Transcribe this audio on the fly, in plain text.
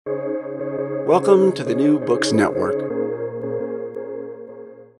Welcome to the New Books Network.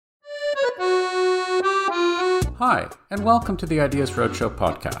 Hi, and welcome to the Ideas Roadshow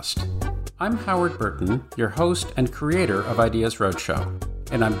podcast. I'm Howard Burton, your host and creator of Ideas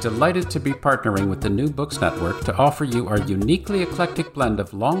Roadshow, and I'm delighted to be partnering with the New Books Network to offer you our uniquely eclectic blend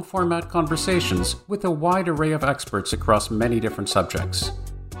of long-format conversations with a wide array of experts across many different subjects.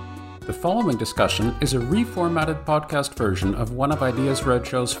 The following discussion is a reformatted podcast version of one of Ideas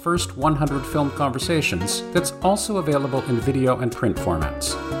Roadshow's first 100 film conversations that's also available in video and print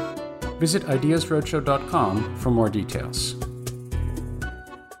formats. Visit ideasroadshow.com for more details.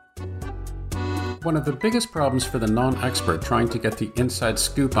 One of the biggest problems for the non-expert trying to get the inside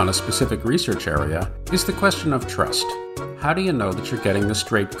scoop on a specific research area is the question of trust. How do you know that you're getting the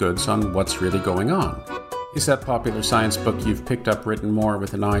straight goods on what's really going on? Is that popular science book you've picked up written more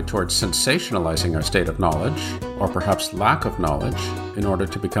with an eye towards sensationalizing our state of knowledge, or perhaps lack of knowledge, in order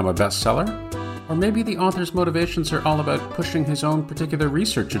to become a bestseller? Or maybe the author's motivations are all about pushing his own particular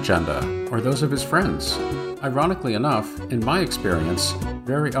research agenda, or those of his friends. Ironically enough, in my experience,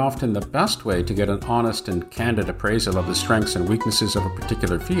 very often the best way to get an honest and candid appraisal of the strengths and weaknesses of a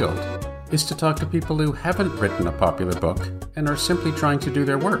particular field is to talk to people who haven't written a popular book and are simply trying to do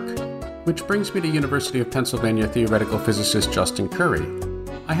their work. Which brings me to University of Pennsylvania theoretical physicist Justin Curry.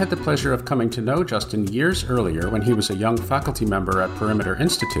 I had the pleasure of coming to know Justin years earlier when he was a young faculty member at Perimeter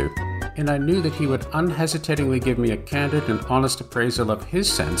Institute, and I knew that he would unhesitatingly give me a candid and honest appraisal of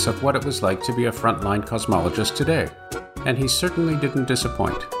his sense of what it was like to be a frontline cosmologist today. And he certainly didn't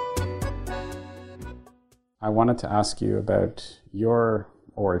disappoint. I wanted to ask you about your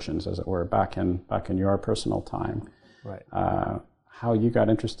origins, as it were, back in your personal time. Right. How you got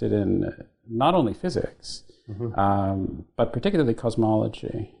interested in not only physics, but particularly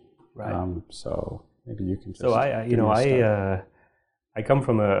cosmology. Right. So maybe you can. So I come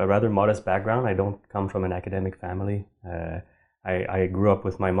from a rather modest background. I don't come from an academic family. I grew up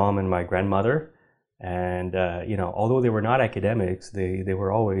with my mom and my grandmother, and although they were not academics, they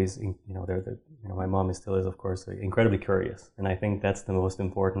were always, my mom still is, of course, incredibly curious, and I think that's the most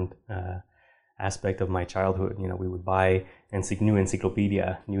important aspect of my childhood. We would buy new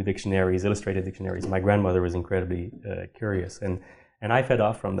encyclopedia, new dictionaries, illustrated dictionaries. My grandmother was incredibly curious, and I fed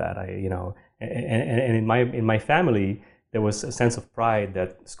off from that. And in my family, there was a sense of pride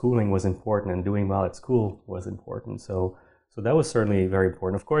that schooling was important and doing well at school was important. So that was certainly very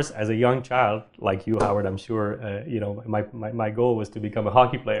important. Of course, as a young child, like you, Howard, I'm sure, my goal was to become a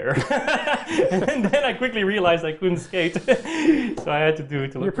hockey player. And then I quickly realized I couldn't skate. So I had to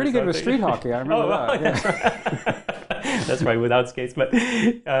You're pretty good with street hockey, I remember that. That's right. That's right, without skates.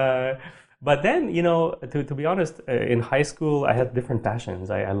 But then, to be honest, in high school, I had different passions.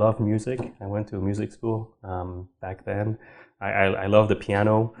 I loved music. I went to a music school back then. I loved the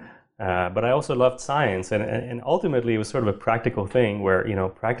piano. But I also loved science, and ultimately it was sort of a practical thing where,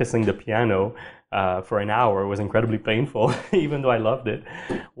 practicing the piano for an hour was incredibly painful, even though I loved it,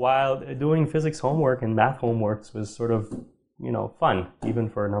 while doing physics homework and math homeworks was sort of, fun, even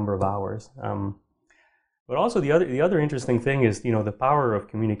for a number of hours. But also the other interesting thing is, the power of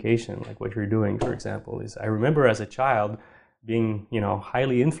communication, like what you're doing, for example, is I remember as a child being,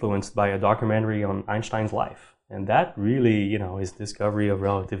 highly influenced by a documentary on Einstein's life. And that really, his discovery of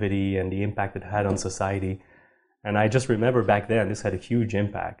relativity and the impact it had on society. And I just remember back then, this had a huge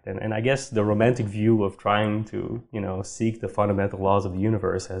impact. And I guess the romantic view of trying to, seek the fundamental laws of the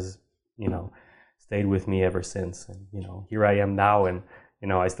universe has, stayed with me ever since. And, here I am now, and,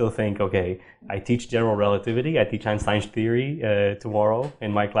 I still think, okay, I teach general relativity, I teach Einstein's theory tomorrow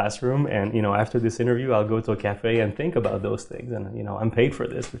in my classroom, and, after this interview, I'll go to a cafe and think about those things, and, I'm paid for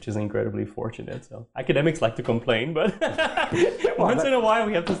this, which is incredibly fortunate. So academics like to complain, but once in a while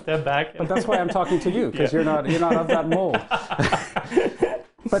we have to step back. But that's why I'm talking to you, because you're not of that mold.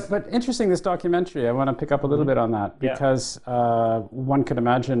 But interesting, this documentary, I want to pick up a little bit on that, because one could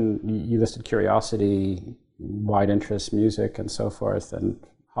imagine you listed curiosity, wide interest, music and so forth, and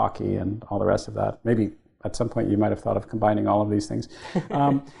hockey and all the rest of that. Maybe at some point you might have thought of combining all of these things.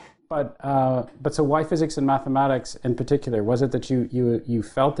 But so why physics and mathematics in particular? Was it that you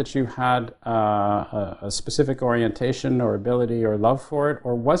felt that you had a specific orientation or ability or love for it?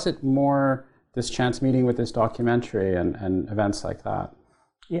 Or was it more this chance meeting with this documentary and events like that?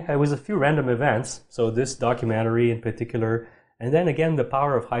 Yeah, it was a few random events. So this documentary in particular. And then again, the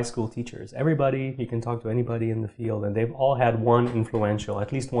power of high school teachers. Everybody, you can talk to anybody in the field, and they've all had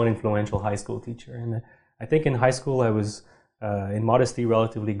at least one influential high school teacher. And I think in high school I was, in modesty,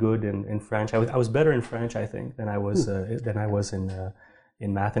 relatively good in French. I was better in French, I think, than I was in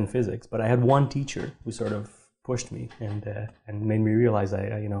math and physics. But I had one teacher who sort of pushed me and made me realize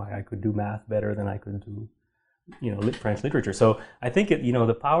I could do math better than I could do French literature. So I think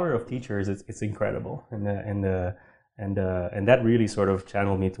the power of teachers it's incredible, and that really sort of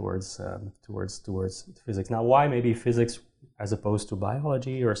channeled me towards physics. Now, why maybe physics as opposed to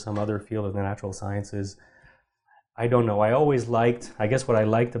biology or some other field of the natural sciences? I don't know. I guess what I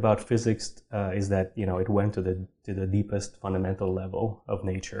liked about physics is that it went to the deepest fundamental level of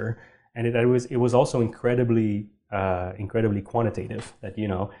nature, and it was also incredibly quantitative.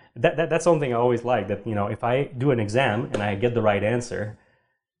 That's something I always liked. That if I do an exam and I get the right answer,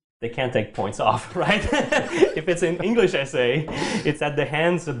 they can't take points off, right? If it's an English essay, it's at the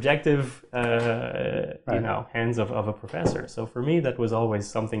hands, subjective, hands of a professor. So for me, that was always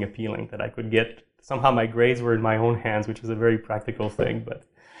something appealing, that I could get, somehow my grades were in my own hands, which is a very practical thing, but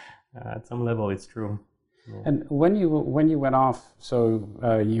at some level it's true. Yeah. And when you went off, so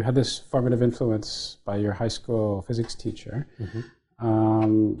you had this formative influence by your high school physics teacher,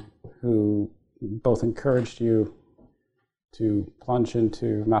 who both encouraged you to plunge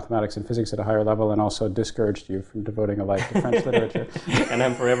into mathematics and physics at a higher level, and also discouraged you from devoting a life to French literature. And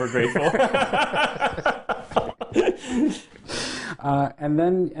I'm forever grateful. And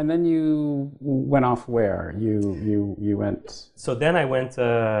then you went off where? You went. So then I went to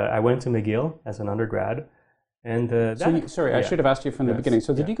McGill as an undergrad, and I should have asked you from the beginning.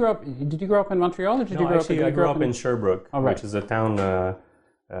 So did you grow up in Montreal, or did you grow up? I grew up in Sherbrooke, right. Which is a town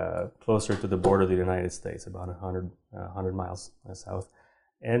closer to the border of the United States, about 100 miles south.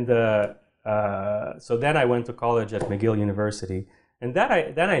 And so then I went to college at McGill University, and that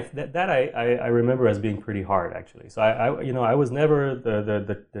I remember as being pretty hard, actually. So I was never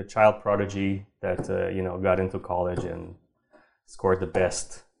the child prodigy that got into college and scored the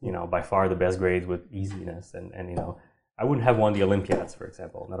best, by far the best grades with easiness, and I wouldn't have won the Olympiads, for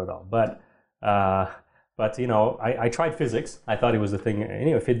example, not at all. But I tried physics. I thought it was the thing.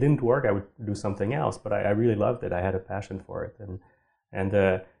 If it didn't work, I would do something else. But I really loved it. I had a passion for it. And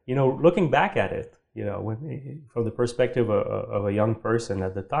looking back at it, from the perspective of a young person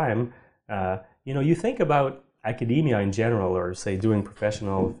at the time, you think about academia in general, or say doing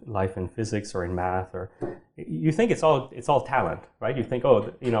professional life in physics or in math, or you think it's all talent, right? You think,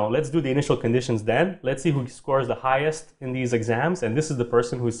 let's do the initial conditions, then let's see who scores the highest in these exams, and this is the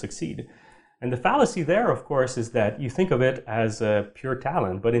person who succeed. And the fallacy there, of course, is that you think of it as pure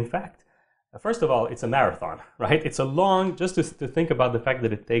talent, but in fact, first of all, it's a marathon, right? It's a long, just to think about the fact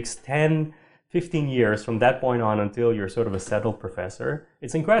that it takes 10, 15 years from that point on until you're sort of a settled professor.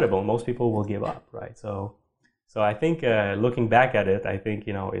 It's incredible. Most people will give up, right? So I think looking back at it, I think,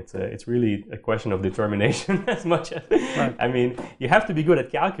 it's really a question of determination as much as, right. I mean, you have to be good at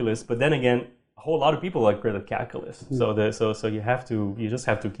calculus, but then again, a whole lot of people are good at calculus. Mm. So you just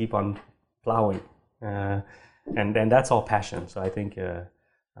have to keep on plowing, and that's all passion. So I think,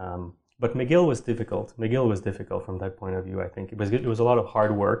 but McGill was difficult. McGill was difficult from that point of view. I think it was a lot of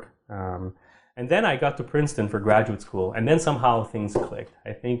hard work. And then I got to Princeton for graduate school, and then somehow things clicked.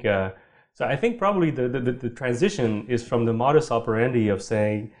 I think so. I think probably the transition is from the modus operandi of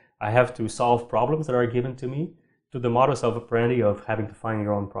saying I have to solve problems that are given to me, to the modus operandi of having to find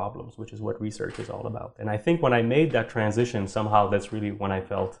your own problems, which is what research is all about. And I think when I made that transition, somehow that's really when I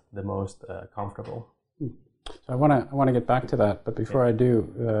felt the most comfortable. So I want to get back to that, but before I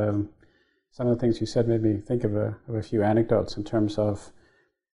do, some of the things you said made me think of a few anecdotes in terms of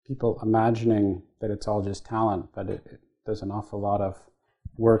people imagining that it's all just talent, but there's an awful lot of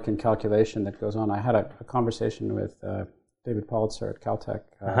work and calculation that goes on. I had a conversation with David Politzer at Caltech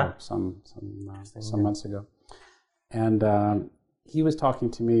some months ago. And he was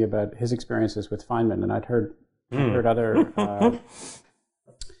talking to me about his experiences with Feynman, and I'd heard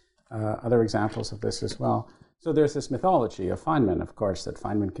other examples of this as well. So there's this mythology of Feynman, of course, that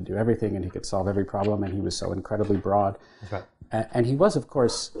Feynman could do everything and he could solve every problem, and he was so incredibly broad. That's right. And he was, of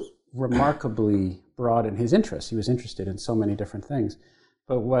course, remarkably broad in his interests. He was interested in so many different things.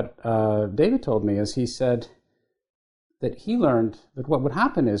 But what David told me is he said that he learned that what would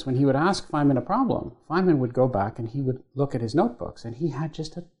happen is when he would ask Feynman a problem, Feynman would go back and he would look at his notebooks, and he had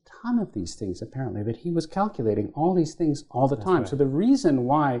just a ton of these things, apparently, that he was calculating all these things all the time. Right. So the reason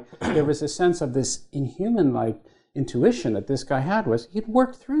why there was a sense of this inhuman-like intuition that this guy had was he'd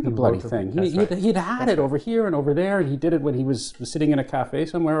worked through the bloody thing. He'd had it over here and over there, and he did it when he was sitting in a cafe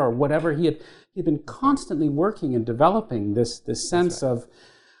somewhere or whatever. He'd been constantly working and developing this sense of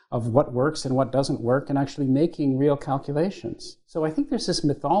what works and what doesn't work, and actually making real calculations. So I think there's this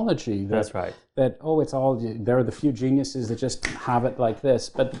mythology that it's all, there are the few geniuses that just have it like this,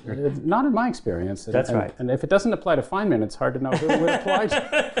 but not in my experience. And if it doesn't apply to Feynman, it's hard to know who it would apply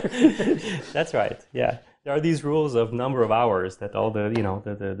to. That's right, yeah. there are these rules of number of hours that all the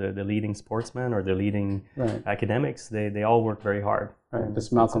the leading sportsmen or the leading academics they all work very hard. Right.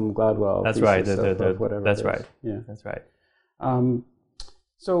 This Malcolm Gladwell. That's right. Whatever. That's right. Yeah. That's right.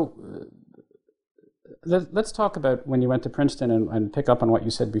 So let's talk about when you went to Princeton and pick up on what you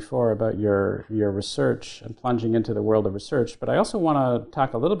said before about your research and plunging into the world of research. But I also want to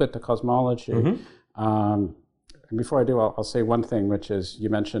talk a little bit to cosmology. And before I do, I'll say one thing, which is you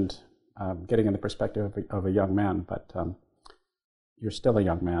mentioned getting in the perspective of a young man, but you're still a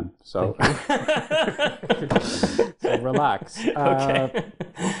young man, so, so relax. Okay.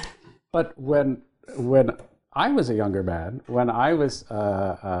 But when I was a younger man, when I was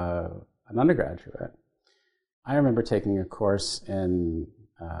an undergraduate, I remember taking a course in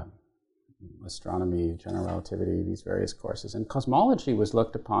astronomy, general relativity, these various courses, and cosmology was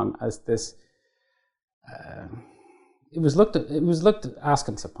looked upon as this. It was looked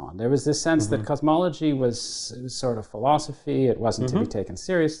askance upon. There was this sense that cosmology was sort of philosophy. It wasn't to be taken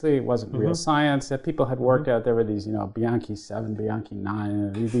seriously. It wasn't real science. That people had worked out. There were these, Bianchi 7, Bianchi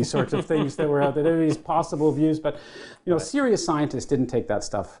 9, these sorts of things that were out there. There were these possible views, but serious scientists didn't take that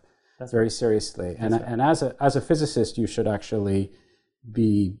stuff very seriously. And as a physicist, you should actually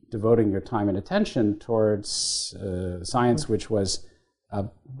be devoting your time and attention towards science, which was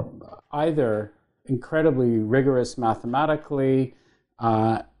either incredibly rigorous mathematically,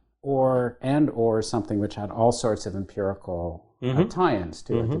 or something which had all sorts of empirical tie-ins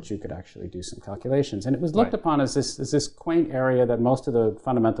to it, that you could actually do some calculations. And it was looked upon as this quaint area that most of the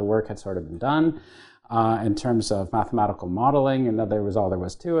fundamental work had sort of been done in terms of mathematical modeling, and that there was all there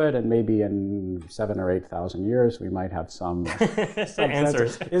was to it. And maybe in 7,000 or 8,000 years, we might have some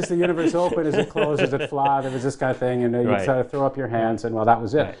answers. Is the universe open? Is it closed? Is it flat? There was this kind of thing, and you sort of throw up your hands, and well, that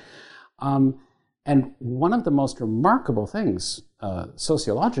was it. And one of the most remarkable things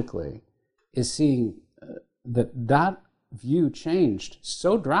sociologically is seeing that view changed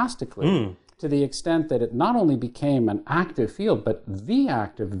so drastically to the extent that it not only became an active field, but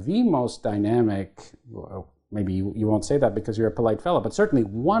the most dynamic, well, maybe you won't say that because you're a polite fellow, but certainly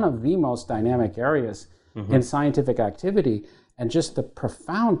one of the most dynamic areas in scientific activity, and just the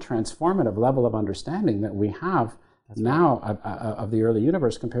profound transformative level of understanding that we have now of the early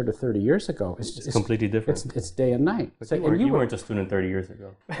universe compared to 30 years ago. It's completely different. It's day and night. But you weren't a student 30 years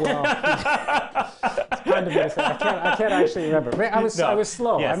ago. Well, it's kind of I can't actually remember. I was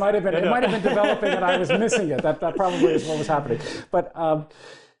slow. Yes. It might have been developing and I was missing it. That probably is what was happening. But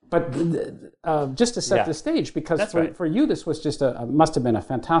just to set the stage, because for you this was just must have been a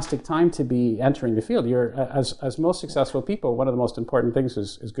fantastic time to be entering the field. You're as most successful people, one of the most important things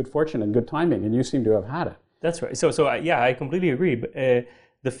is good fortune and good timing, and you seem to have had it. That's right. So I completely agree. But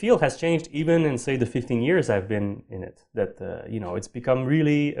the field has changed even in, say, the 15 years I've been in it. That it's become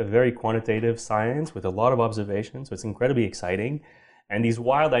really a very quantitative science with a lot of observations. So it's incredibly exciting, and these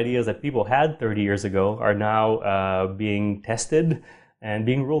wild ideas that people had 30 years ago are now being tested and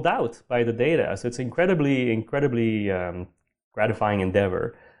being ruled out by the data. So it's incredibly gratifying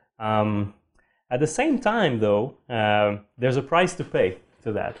endeavor. At the same time, though, there's a price to pay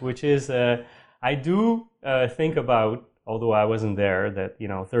to that, which is I do think about, although I wasn't there, that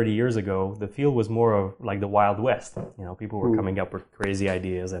 30 years ago the field was more of like the Wild West. People were coming up with crazy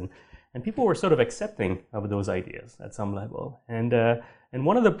ideas, and people were sort of accepting of those ideas at some level. And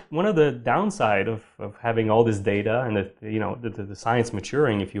one of the downside of having all this data and the science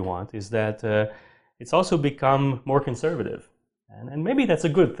maturing, if you want, is that it's also become more conservative, and maybe that's a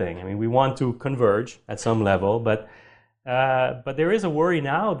good thing. I mean, we want to converge at some level, but there is a worry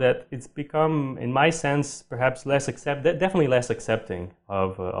now that it's become, in my sense, perhaps definitely less accepting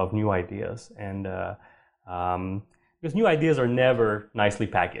of new ideas, and because new ideas are never nicely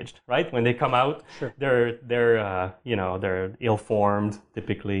packaged, right? When they come out, they're ill-formed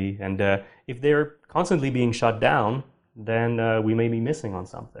typically, and if they're constantly being shut down, then we may be missing on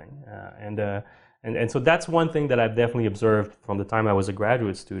something, and so that's one thing that I've definitely observed from the time I was a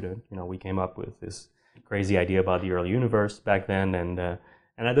graduate student. We came up with this crazy idea about the early universe back then, and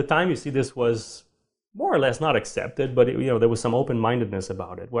at the time, you see, this was more or less not accepted, but there was some open-mindedness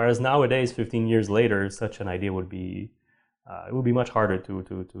about it. Whereas nowadays, 15 years later, such an idea would be much harder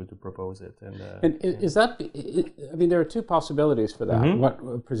to propose it. And is that? I mean, there are two possibilities for that.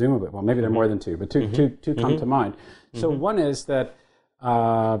 What presumably, well, maybe there are more than two, but two come to mind. So one is that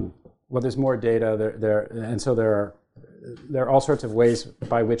there's more data there, and so there are all sorts of ways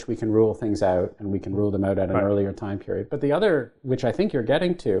by which we can rule things out, and we can rule them out at an earlier time period. But the other, which I think you're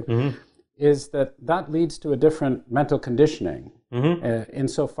getting to, is that leads to a different mental conditioning.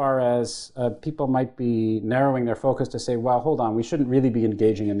 Insofar as people might be narrowing their focus to say, well, hold on, we shouldn't really be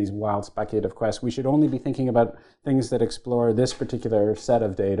engaging in these wild speculative quests. We should only be thinking about things that explore this particular set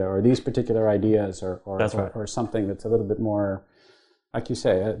of data or these particular ideas or something that's a little bit more, like you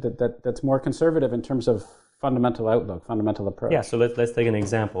say, that's more conservative in terms of fundamental outlook, fundamental approach. Yeah, so let's take an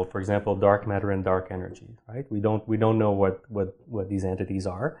example. For example, dark matter and dark energy, right? We don't know what these entities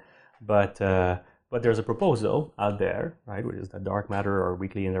are, but there's a proposal out there, right, which is that dark matter are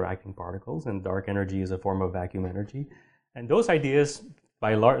weakly interacting particles, and dark energy is a form of vacuum energy. And those ideas,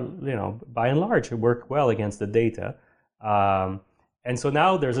 by and large, work well against the data. And so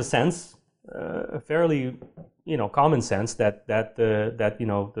now there's a sense, a fairly, common sense that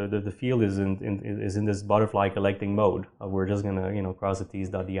the field is in this butterfly collecting mode. We're just gonna, cross the T's,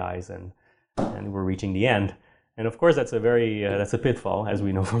 dot the I's, and we're reaching the end. And of course, that's a pitfall, as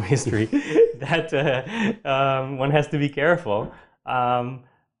we know from history, that one has to be careful. And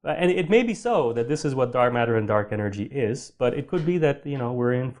it may be so that this is what dark matter and dark energy is, but it could be that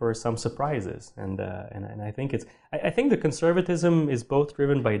we're in for some surprises. And I think I think the conservatism is both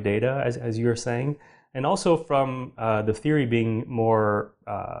driven by data, as you're saying, and also from the theory being more,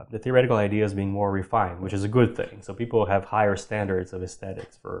 the theoretical ideas being more refined, which is a good thing. So people have higher standards of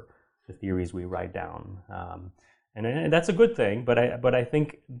aesthetics for the theories we write down. And that's a good thing, but I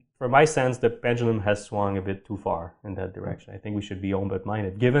think, from my sense, the pendulum has swung a bit too far in that direction. I think we should be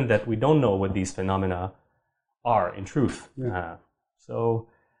open-minded, given that we don't know what these phenomena are in truth. Yeah. So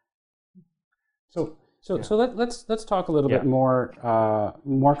let's talk a little bit more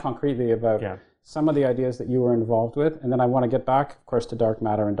concretely about some of the ideas that you were involved with, and then I want to get back, of course, to dark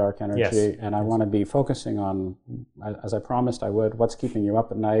matter and dark energy, and I want to be focusing on, as I promised I would, what's keeping you up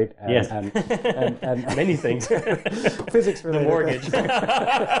at night, and many things, physics related. The mortgage.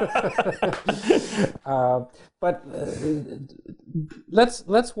 But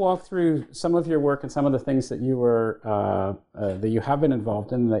let's walk through some of your work and some of the things that you have been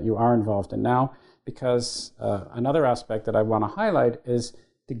involved in, that you are involved in now, because another aspect that I want to highlight is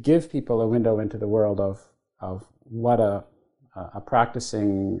to give people a window into the world of what a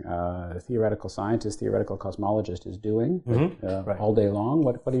practicing theoretical scientist, theoretical cosmologist is doing all day long.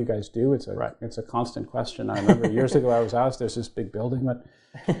 What do you guys do? It's a constant question. I remember years ago I was asked, there's this big building, what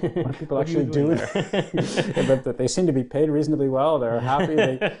do people actually do? But they seem to be paid reasonably well. They're happy.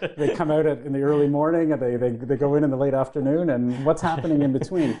 They come out in the early morning, and they go in the late afternoon, and what's happening in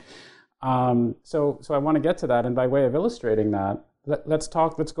between? So I want to get to that, and by way of illustrating that, let's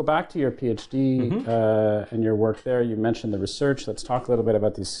go back to your PhD and your work there. You mentioned the research. Let's talk a little bit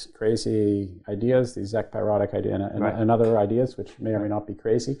about these crazy ideas, these ekpyrotic ideas, and other ideas which may or may not be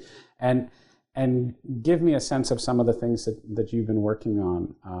crazy, and give me a sense of some of the things that you've been working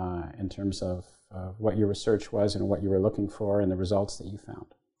on in terms of what your research was and what you were looking for and the results that you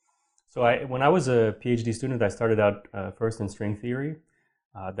found. So when I was a PhD student, I started out first in string theory.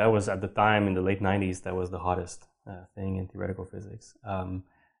 That was, at the time, in the late 90s, that was the hottest thing in theoretical physics.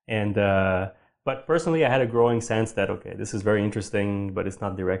 But personally, I had a growing sense that, okay, this is very interesting, but it's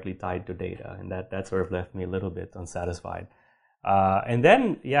not directly tied to data. And that sort of left me a little bit unsatisfied. And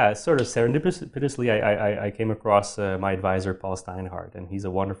then, sort of serendipitously, I came across my advisor, Paul Steinhardt, and he's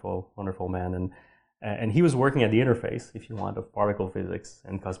a wonderful, wonderful man. And he was working at the interface, if you want, of particle physics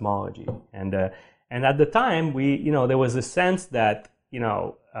and cosmology. And at the time, there was a sense that,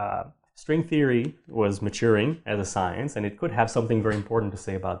 string theory was maturing as a science, and it could have something very important to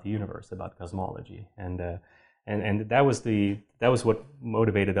say about the universe, about cosmology, and that was what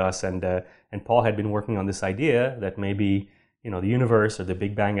motivated us. And Paul had been working on this idea that maybe the universe, or the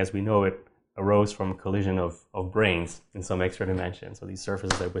Big Bang as we know it, arose from a collision of brains in some extra dimension. So these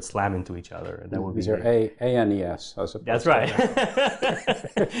surfaces that would slam into each other, and that would these are ANES. That's right.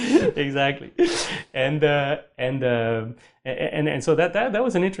 Exactly. And so that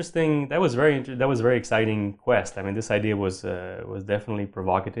was an interesting, that was very exciting quest. I mean, this idea was definitely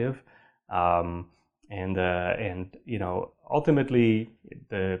provocative, and ultimately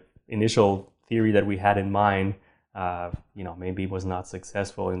the initial theory that we had in mind, maybe was not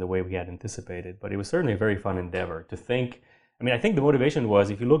successful in the way we had anticipated, but it was certainly a very fun endeavor to think. I mean, I think the motivation was,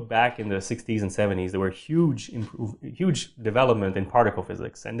 if you look back in the 60s and 70s, there were huge development in particle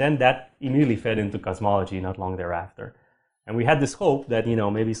physics, and then that immediately fed into cosmology not long thereafter. And we had this hope that,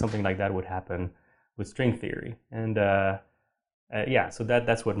 maybe something like that would happen with string theory. And so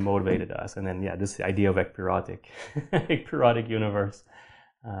that's what motivated us. And then, this idea of ekpyrotic universe.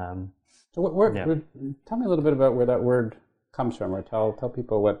 So tell me a little bit about where that word comes from, or tell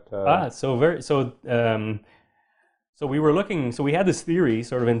people what. So we were looking, so we had this theory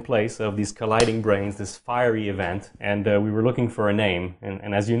sort of in place of these colliding brains, this fiery event, and we were looking for a name.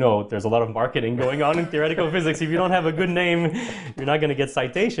 And as you know, there's a lot of marketing going on in theoretical physics. If you don't have a good name, you're not going to get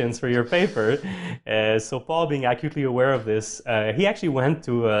citations for your paper. So Paul, being acutely aware of this, he actually went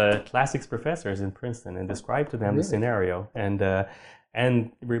to classics professors in Princeton and described to them the scenario.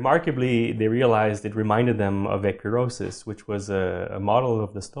 And remarkably, they realized it reminded them of Epirosis, which was a model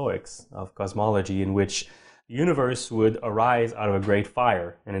of the Stoics, of cosmology, in which the universe would arise out of a great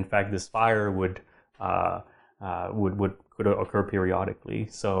fire, and in fact, this fire could occur periodically.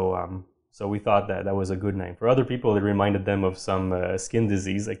 So we thought that was a good name. For other people, it reminded them of some skin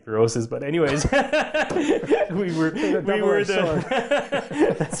disease like Ectosis. But anyways, we were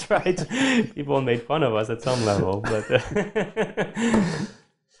the that's right. People made fun of us at some level, but.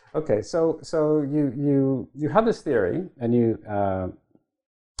 Okay, so you have this theory, and you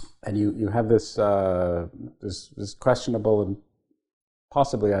have this this questionable and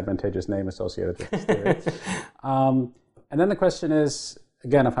possibly advantageous name associated with this theory. And then the question is,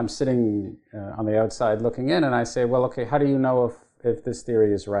 again, if I'm sitting on the outside looking in, and I say, well, okay, how do you know if this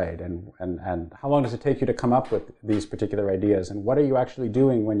theory is right, and how long does it take you to come up with these particular ideas, and what are you actually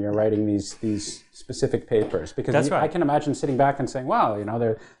doing when you're writing these specific papers? Because I can imagine sitting back and saying, wow, you know,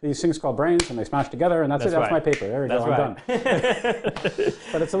 there are these things called brains, and they smash together, and that's it. That's my paper. There we go. I'm done.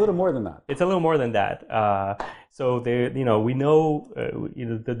 But it's a little more than that. It's a little more than that. So we know,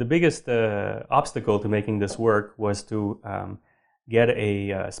 the biggest obstacle to making this work was to get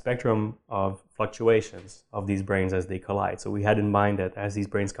a spectrum of fluctuations of these brains as they collide. So we had in mind that as these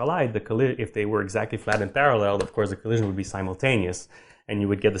brains collide, if they were exactly flat and parallel, of course the collision would be simultaneous, and you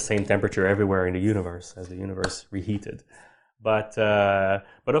would get the same temperature everywhere in the universe as the universe reheated. But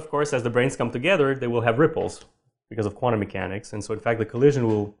of course, as the brains come together, they will have ripples because of quantum mechanics. And so in fact, the collision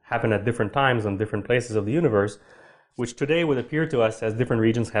will happen at different times on different places of the universe, which today would appear to us as different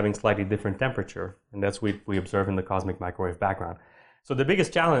regions having slightly different temperature. And that's what we observe in the cosmic microwave background. So the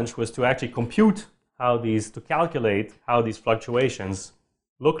biggest challenge was to actually calculate how these fluctuations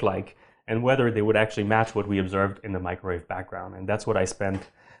look like and whether they would actually match what we observed in the microwave background. And that's what I spent,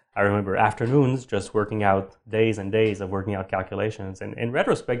 I remember, afternoons just working out, days and days of working out calculations. And in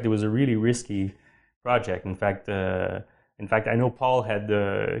retrospect, it was a really risky project. In fact, I know Paul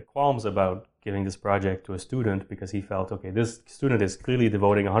had qualms about giving this project to a student because he felt, okay, this student is clearly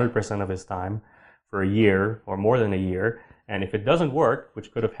devoting 100% of his time for a year or more than a year. And if it doesn't work,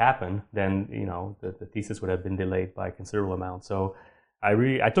 which could have happened, then the thesis would have been delayed by a considerable amount. So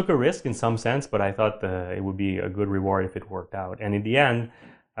I took a risk in some sense, but I thought it would be a good reward if it worked out. And in the end,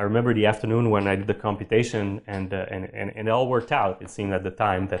 I remember the afternoon when I did the computation, and it all worked out. It seemed at the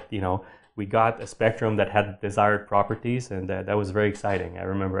time that we got a spectrum that had desired properties, and that was very exciting. I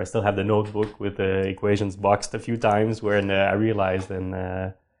remember I still have the notebook with the equations boxed a few times, where I realized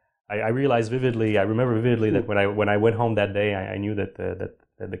and. I realized vividly, I remember vividly that when I went home that day, I knew that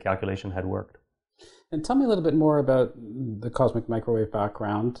the calculation had worked. And tell me a little bit more about the cosmic microwave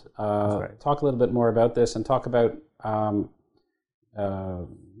background. Right. Talk a little bit more about this, and talk about,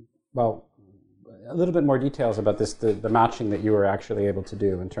 a little bit more details about this, the matching that you were actually able to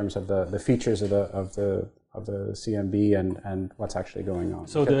do in terms of the features of the CMB and what's actually going on.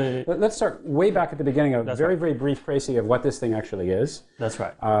 So let's start way back at the beginning, a very brief précis of what this thing actually is. That's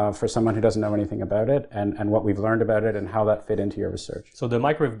right. For someone who doesn't know anything about it, and what we've learned about it, and how that fit into your research. So the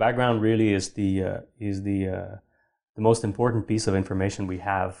microwave background really is the most important piece of information we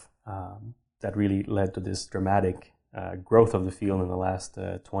have that really led to this dramatic growth of the field in the last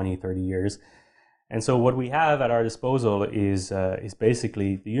 20, 30 years. And so what we have at our disposal is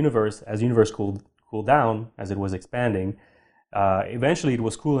basically the universe. As the universe cooled down, as it was expanding, eventually it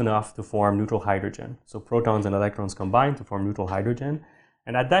was cool enough to form neutral hydrogen. So protons and electrons combined to form neutral hydrogen.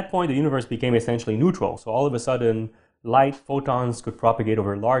 And at that point, the universe became essentially neutral. So all of a sudden, light photons could propagate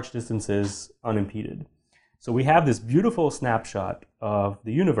over large distances unimpeded. So we have this beautiful snapshot of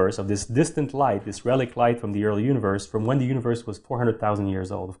the universe, of this distant light, this relic light from the early universe, from when the universe was 400,000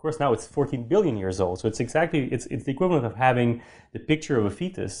 years old. Of course, now it's 14 billion years old. So it's the equivalent of having the picture of a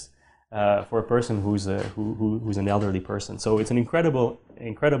fetus for a person who's an elderly person. So it's an incredible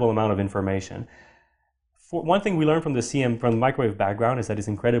amount of information. One thing we learned from the microwave background is that it's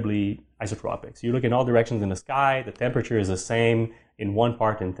incredibly isotropic. So you look in all directions in the sky, the temperature is the same in 1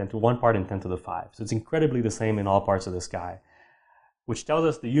 part in 10 to the 5. So it's incredibly the same in all parts of the sky, which tells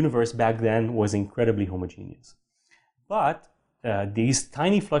us the universe back then was incredibly homogeneous. But these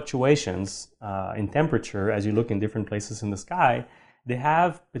tiny fluctuations in temperature, as you look in different places in the sky, they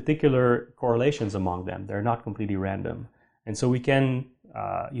have particular correlations among them. They're not completely random. And so we can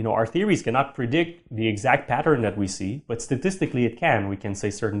our theories cannot predict the exact pattern that we see, but statistically it can. We can say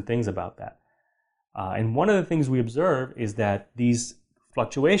certain things about that. And one of the things we observe is that these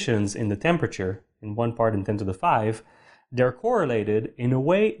fluctuations in the temperature, in 1 part in 10 to the 5, they're correlated in a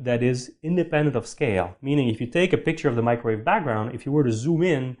way that is independent of scale. Meaning, if you take a picture of the microwave background, if you were to zoom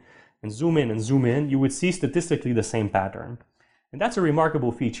in and zoom in and zoom in, you would see statistically the same pattern. And that's a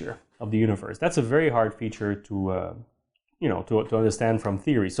remarkable feature of the universe. That's a very hard feature to understand from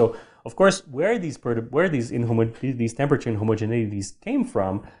theory. So, of course, where these temperature inhomogeneities came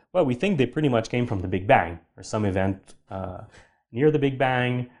from, well, we think they pretty much came from the Big Bang, or some event near the Big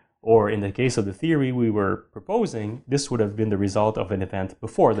Bang, or in the case of the theory we were proposing, this would have been the result of an event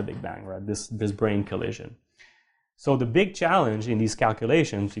before the Big Bang, right? This brane collision. So the big challenge in these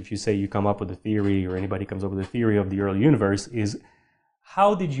calculations, if you say you come up with a theory, or anybody comes up with a theory of the early universe, is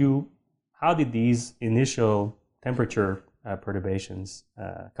how did these initial temperature perturbations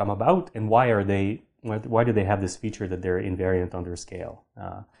come about, and why do they have this feature that they're invariant under scale?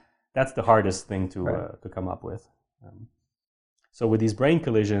 That's the hardest thing to come up with. So with these brane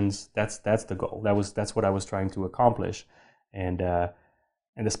collisions, that's the goal. That's what I was trying to accomplish, and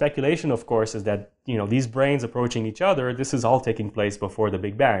the speculation, of course, is that these branes approaching each other. This is all taking place before the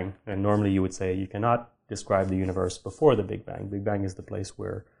Big Bang, and normally you would say you cannot describe the universe before the Big Bang. Big Bang is the place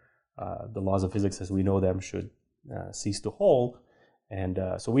where the laws of physics, as we know them, should cease to hold. And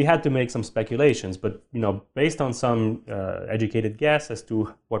so we had to make some speculations, but based on some educated guess as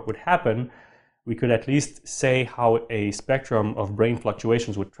to what would happen, we could at least say how a spectrum of brane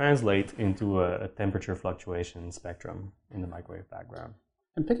fluctuations would translate into a temperature fluctuation spectrum in the microwave background.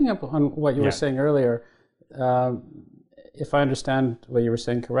 And picking up on what you were saying earlier, if I understand what you were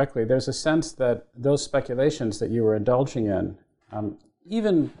saying correctly, there's a sense that those speculations that you were indulging in,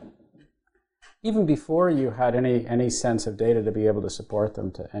 even before you had any sense of data to be able to support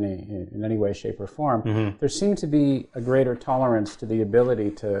them in any way, shape, or form, there seemed to be a greater tolerance to the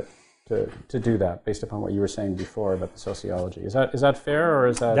ability to do that, based upon what you were saying before about the sociology. Is that fair, or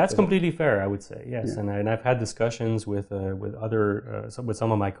is that? That's completely fair, I would say. Yes, yeah. And I've had discussions with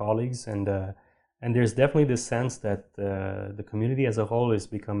some of my colleagues, and there's definitely this sense that the community as a whole is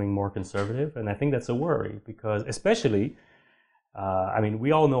becoming more conservative, and I think that's a worry, because especially.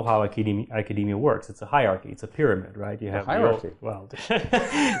 We all know how academia works. It's a hierarchy. It's a pyramid, right? You have hierarchy.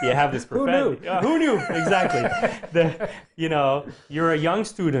 You have this professor. Who knew? Exactly. You're a young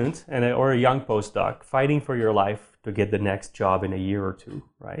student or a young postdoc fighting for your life to get the next job in a year or two,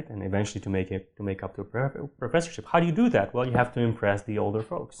 right? And eventually to make up to a professorship. How do you do that? Well, you have to impress the older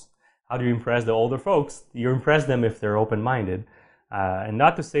folks. How do you impress the older folks? You impress them if they're open-minded. And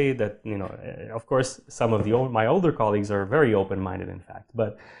not to say that, of course, some of my older colleagues are very open-minded, in fact.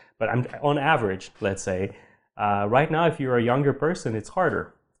 But I'm, on average, let's say, right now, if you're a younger person, it's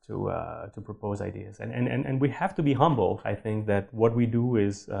harder to propose ideas. And we have to be humble. I think that what we do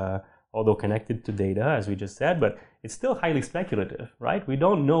is, although connected to data, as we just said, but it's still highly speculative, right? We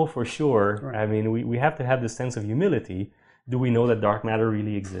don't know for sure. Right. We have to have this sense of humility. Do we know that dark matter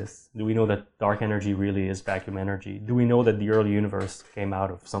really exists? Do we know that dark energy really is vacuum energy? Do we know that the early universe came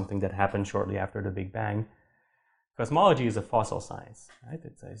out of something that happened shortly after the Big Bang? Cosmology is a fossil science, right?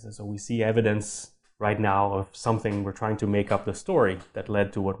 So we see evidence right now of something. We're trying to make up the story that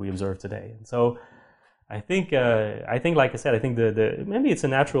led to what we observe today. And so I think, like I said, I think maybe it's a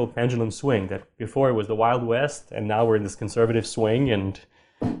natural pendulum swing, that before it was the Wild West, and now we're in this conservative swing,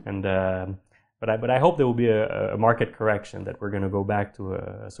 But I hope there will be a market correction, that we're going to go back to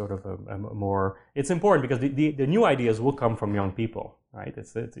a sort of a more. It's important because the new ideas will come from young people, right?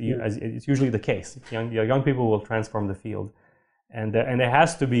 It's usually the case. Young people will transform the field, and there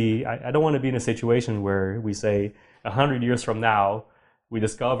has to be. I don't want to be in a situation where we say 100 years from now we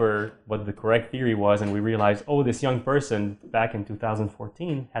discover what the correct theory was, and we realize, oh, this young person back in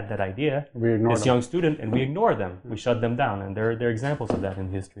 2014 had that idea. We ignore this young student, and we ignore them. We shut them down, and there are examples of that in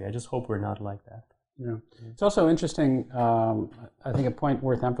history. I just hope we're not like that. Yeah, it's also interesting. I think a point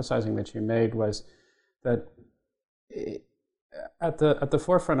worth emphasizing that you made was that at the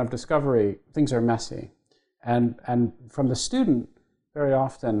forefront of discovery, things are messy, and from the student. Very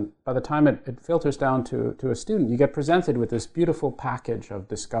often, by the time it filters down to a student, you get presented with this beautiful package of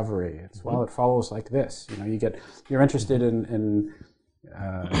discovery. It follows like this. You're interested in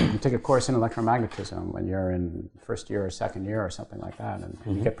you take a course in electromagnetism when you're in first year or second year or something like that, and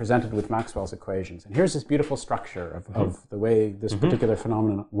you get presented with Maxwell's equations. And here's this beautiful structure of the way this particular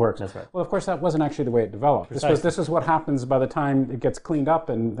phenomenon works. That's right. Well, of course, that wasn't actually the way it developed. This is what happens by the time it gets cleaned up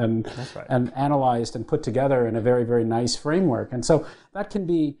and analyzed and put together in a very, very nice framework. And so that can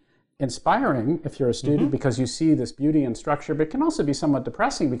be inspiring if you're a student because you see this beauty and structure, but it can also be somewhat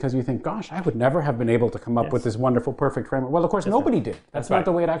depressing because you think, gosh, I would never have been able to come up with this wonderful, perfect framework. Well, of course, nobody did. That's not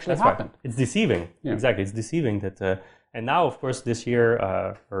the way it actually happened. Right. It's deceiving. Yeah. Exactly. It's deceiving that, and now, of course, this year,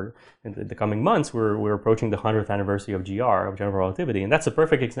 or in the coming months, we're approaching the 100th anniversary of GR, of general relativity, and that's a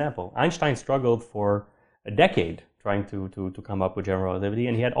perfect example. Einstein struggled for a decade trying to come up with general relativity,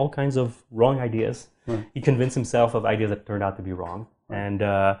 and he had all kinds of wrong ideas. Right. He convinced himself of ideas that turned out to be wrong, right.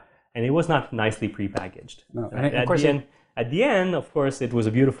 And it was not nicely prepackaged. No. And at the end, of course, it was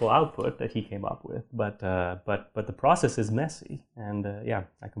a beautiful output that he came up with, but the process is messy, and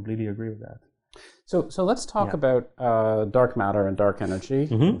I completely agree with that. So let's talk about dark matter and dark energy.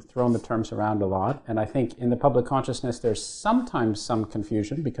 We've thrown the terms around a lot, and I think in the public consciousness there's sometimes some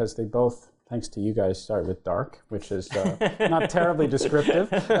confusion because they both, thanks to you guys, start with dark, which is not terribly descriptive.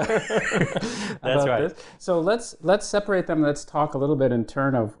 That's right. This. So let's separate them. Let's talk a little bit in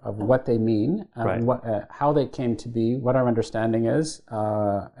turn of what they mean, how they came to be, what our understanding is,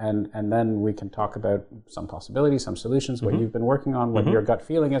 and then we can talk about some possibilities, some solutions, what you've been working on, what your gut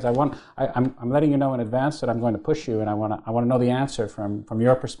feeling is. I'm letting you know in advance that I'm going to push you, and I want to know the answer from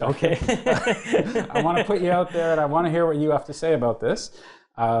your perspective. Okay. I want to put you out there, and I want to hear what you have to say about this.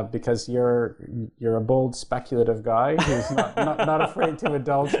 Because you're a bold, speculative guy who's not afraid to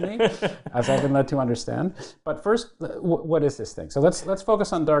indulge me, as I've been led to understand. But first, what is this thing? So let's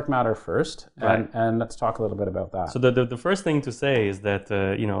focus on dark matter first, and let's talk a little bit about that. So the first thing to say is that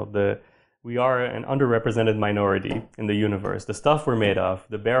we are an underrepresented minority in the universe. The stuff we're made of,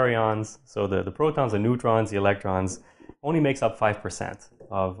 the baryons, so the protons, the neutrons, the electrons, only makes up 5%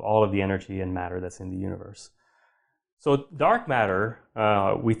 of all of the energy and matter that's in the universe. So dark matter,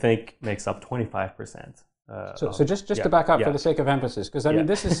 we think, makes up 25%. So just to back up for the sake of emphasis, because I mean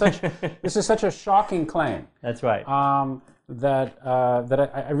this is such a shocking claim. That's right. That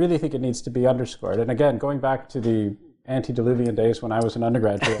I really think it needs to be underscored. And again, going back to the antediluvian days when I was an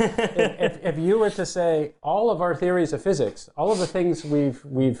undergraduate, if you were to say all of our theories of physics, all of the things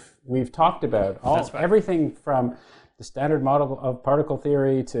we've talked about, everything from the standard model of particle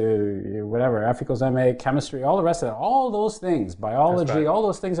theory to whatever, F equals ma, chemistry, all the rest of it, all those things, biology, all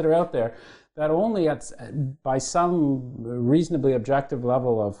those things that are out there, that only by some reasonably objective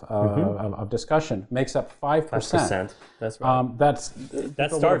level of discussion makes up 5%. 5%. That's right. That's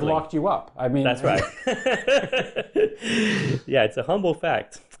would have locked you up. I mean, that's right. Yeah, it's a humble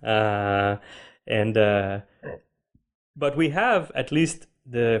fact, but we have at least.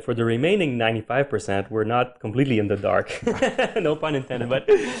 For the remaining 95%, we're not completely in the dark. No pun intended, but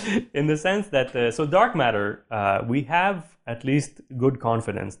in the sense that, so dark matter, we have at least good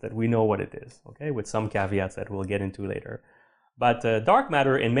confidence that we know what it is, okay, with some caveats that we'll get into later. But dark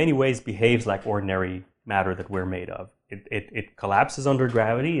matter in many ways behaves like ordinary matter that we're made of. It collapses under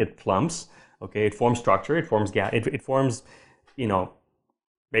gravity, it clumps, okay, it forms structure, it forms gas, it forms,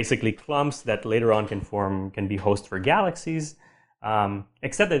 basically clumps that later on can be host for galaxies.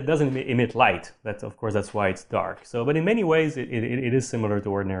 Except that it doesn't emit light. Of course, that's why it's dark. So, but in many ways, it is similar to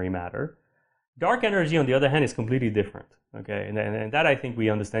ordinary matter. Dark energy, on the other hand, is completely different. Okay, and that I think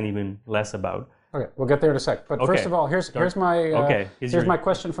we understand even less about. Okay, we'll get there in a sec. But first of all, here's my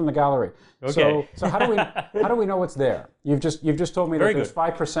question from the gallery. Okay. So how do we know what's there? You've just told me that there's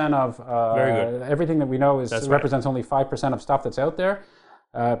 5% of everything that we know represents only 5% of stuff that's out there.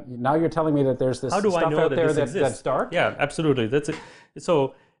 Now you're telling me that there's this stuff out there that's dark? Yeah, absolutely. That's it.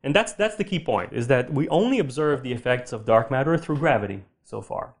 So, and that's the key point, is that we only observe the effects of dark matter through gravity so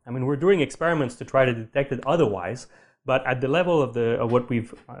far. I mean, we're doing experiments to try to detect it otherwise, but at the level of what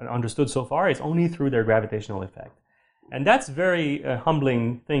we've understood so far, it's only through their gravitational effect. And that's a very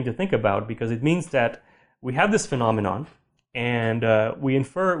humbling thing to think about, because it means that we have this phenomenon, and we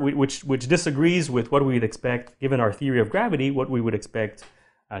infer, which disagrees with what we would expect, given our theory of gravity, what we would expect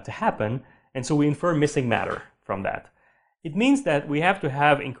to happen, and so we infer missing matter from that. It means that we have to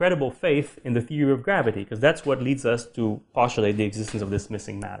have incredible faith in the theory of gravity, because that's what leads us to postulate the existence of this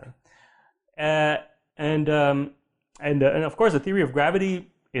missing matter. And of course, the theory of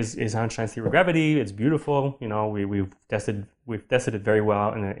gravity is Einstein's theory of gravity. It's beautiful. We've tested it very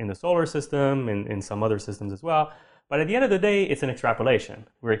well in the solar system and in some other systems as well. But at the end of the day, it's an extrapolation.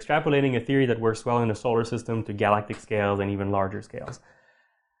 We're extrapolating a theory that works well in the solar system to galactic scales and even larger scales.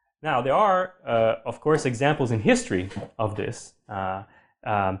 Now, there are, of course, examples in history of this. Well,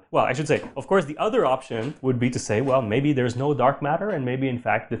 I should say, of course, the other option would be to say, well, maybe there's no dark matter, and maybe, in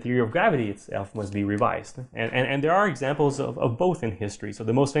fact, the theory of gravity itself must be revised. And there are examples of both in history. So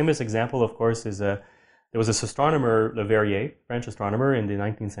the most famous example, of course, is there was this astronomer, Leverrier, French astronomer in the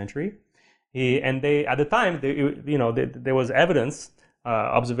 19th century. At the time, there was evidence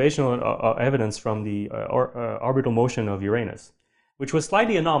observational evidence from the orbital motion of Uranus, which was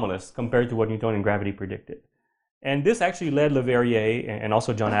slightly anomalous compared to what Newtonian gravity predicted. And this actually led Leverrier and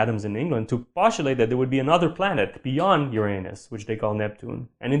also John Adams in England to postulate that there would be another planet beyond Uranus, which they call Neptune.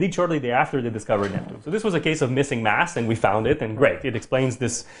 And indeed, shortly thereafter, they discovered Neptune. So this was a case of missing mass, and we found it, and great. It explains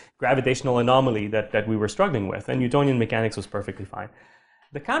this gravitational anomaly that we were struggling with, and Newtonian mechanics was perfectly fine.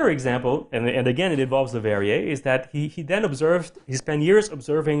 The counterexample, and again it involves Leverrier, is that he spent years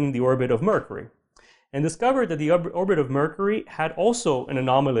observing the orbit of Mercury, and discovered that the orbit of Mercury had also an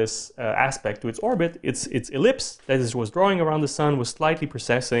anomalous aspect to its orbit. Its ellipse, that is, was drawing around the sun, was slightly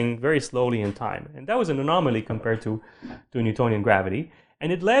precessing very slowly in time. And that was an anomaly compared to Newtonian gravity.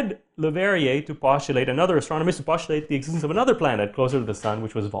 And it led Leverrier to postulate, another astronomer, to postulate the existence of another planet closer to the sun,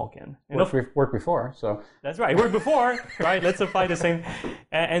 which was Vulcan. Worked before, so. That's right, it worked before, right? Let's apply the same.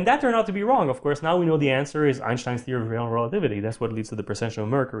 And that turned out to be wrong, of course. Now we know the answer is Einstein's theory of general relativity. That's what leads to the precession of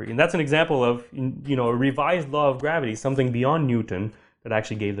Mercury. And that's an example of, a revised law of gravity, something beyond Newton that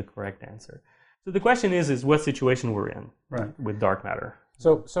actually gave the correct answer. So the question is what situation we're in with dark matter.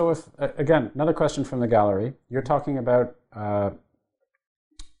 So if, again, another question from the gallery. You're talking about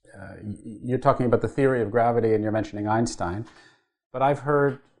the theory of gravity, and you're mentioning Einstein, but I've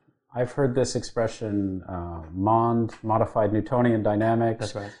heard this expression, MOND, modified Newtonian dynamics.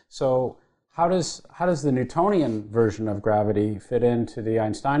 That's right. So how does the Newtonian version of gravity fit into the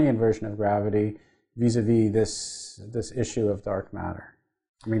Einsteinian version of gravity vis-a-vis this issue of dark matter?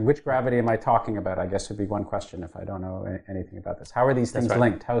 I mean, which gravity am I talking about? I guess would be one question if I don't know anything about this. How are these things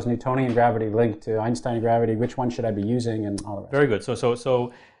linked? How is Newtonian gravity linked to Einstein gravity? Which one should I be using, and all of that? Very good.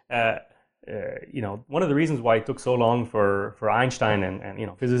 So one of the reasons why it took so long for Einstein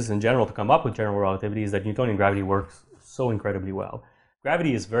and physicists in general to come up with general relativity is that Newtonian gravity works so incredibly well.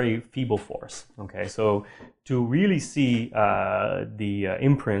 Gravity is very feeble force. Okay, so to really see the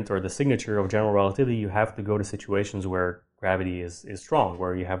imprint or the signature of general relativity, you have to go to situations where gravity is strong,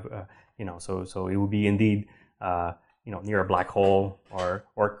 where you have so it would be indeed near a black hole or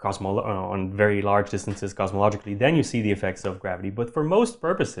on very large distances cosmologically. Then you see the effects of gravity. But for most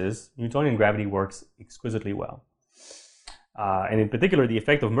purposes, Newtonian gravity works exquisitely well. And in particular, the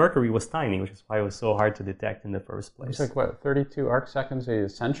effect of Mercury was tiny, which is why it was so hard to detect in the first place. It's like, what, 32 arc seconds a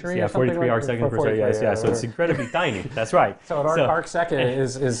century? Yeah, 43 arc seconds per second. Yeah, so it's incredibly tiny. That's right. So an arc second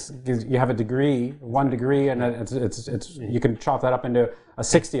is you have a degree, 1 degree, and it's you can chop that up into a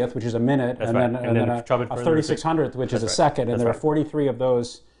 60th, which is a minute, and then a 3600th, which is a second, and there are 43 of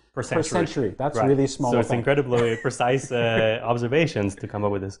those per century. That's really small. So it's incredibly precise observations to come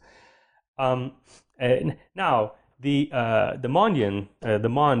up with this. Now, the MOND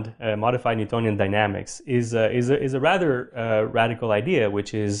modified Newtonian dynamics is a rather radical idea,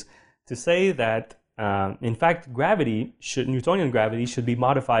 which is to say that in fact Newtonian gravity should be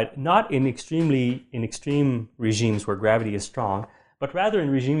modified not in extreme regimes where gravity is strong, but rather in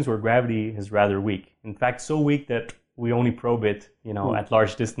regimes where gravity is rather weak. In fact, so weak that we only probe it, at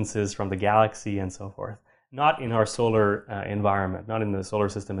large distances from the galaxy and so forth. Not in our solar environment, not in the solar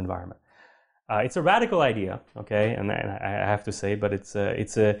system environment. It's a radical idea, okay, and I have to say, but it's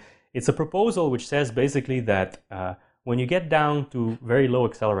a proposal which says basically that when you get down to very low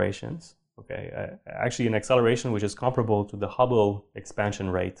accelerations, okay, actually an acceleration which is comparable to the Hubble expansion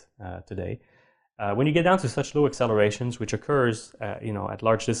rate today, when you get down to such low accelerations, which occurs, at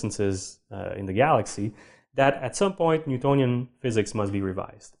large distances in the galaxy, that at some point Newtonian physics must be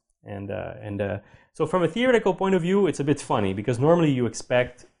revised, and so from a theoretical point of view, it's a bit funny because normally you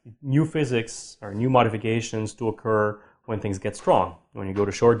expect new physics or new modifications to occur when things get strong, when you go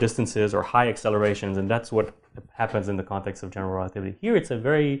to short distances or high accelerations, and that's what happens in the context of general relativity. Here it's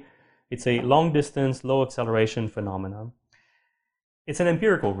a long distance, low acceleration phenomenon. It's an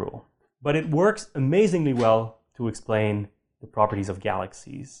empirical rule, but it works amazingly well to explain the properties of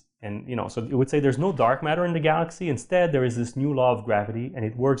galaxies. And so it would say there's no dark matter in the galaxy. Instead, there is this new law of gravity, and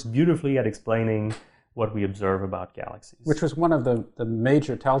it works beautifully at explaining what we observe about galaxies. Which was one of the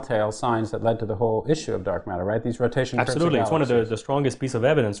major telltale signs that led to the whole issue of dark matter, right? These rotation curves. Absolutely. It's one of the strongest piece of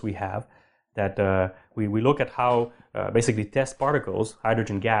evidence we have that we look at how basically test particles,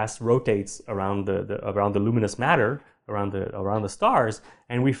 hydrogen gas, rotates around the luminous matter, around the stars,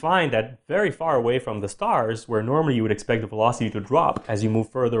 and we find that very far away from the stars, where normally you would expect the velocity to drop as you move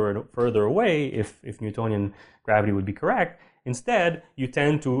further and further away if Newtonian gravity would be correct, instead you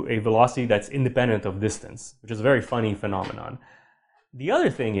tend to a velocity that's independent of distance, which is a very funny phenomenon. The other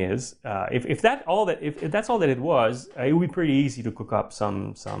thing is, if that's all that it was, it would be pretty easy to cook up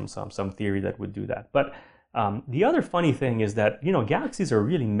some theory that would do that. But The other funny thing is that, galaxies are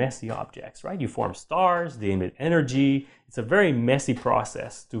really messy objects, right? You form stars, they emit energy. It's a very messy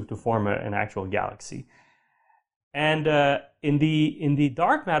process to form an actual galaxy. And in the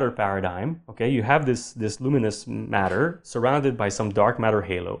dark matter paradigm, okay, you have this luminous matter surrounded by some dark matter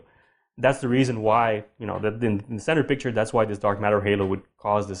halo. That's the reason why, that in the center picture, that's why this dark matter halo would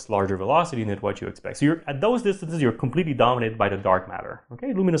cause this larger velocity than what you expect. So at those distances, you're completely dominated by the dark matter.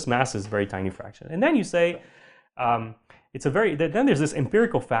 Okay, luminous mass is a very tiny fraction. And then you say, then there's this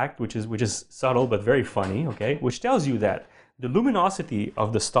empirical fact, which is subtle but very funny, okay, which tells you that the luminosity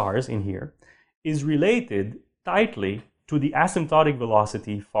of the stars in here is related tightly to the asymptotic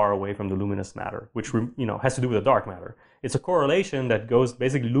velocity far away from the luminous matter, which has to do with the dark matter. It's a correlation that goes,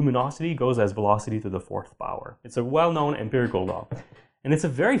 basically luminosity goes as velocity to the fourth power. It's a well-known empirical law. And it's a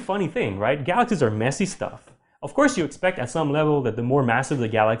very funny thing, right? Galaxies are messy stuff. Of course, you expect at some level that the more massive the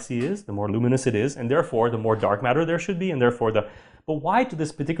galaxy is, the more luminous it is, and therefore the more dark matter there should be, and therefore but why to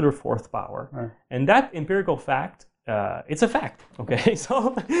this particular fourth power? Right. And that empirical fact, it's a fact, okay?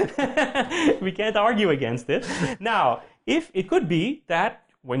 So we can't argue against it. Now, if it could be that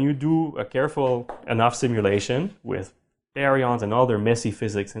when you do a careful enough simulation with baryons and all their messy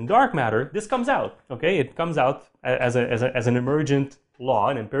physics in dark matter, this comes out, okay? It comes out as an emergent law,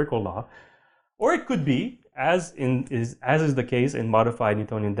 an empirical law. Or it could be, as is the case in modified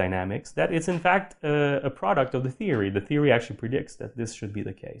Newtonian dynamics, that it's in fact a product of the theory. The theory actually predicts that this should be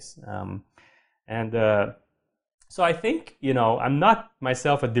the case. So I think, I'm not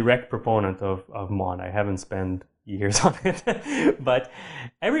myself a direct proponent of MOND. I haven't spent years on it, but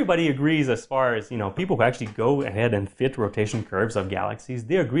everybody agrees as far as, people who actually go ahead and fit rotation curves of galaxies,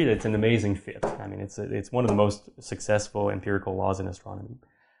 they agree that it's an amazing fit. I mean, it's one of the most successful empirical laws in astronomy.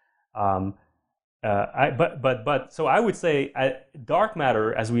 So I would say dark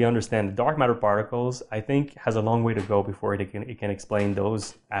matter, as we understand it, dark matter particles, I think has a long way to go before it can explain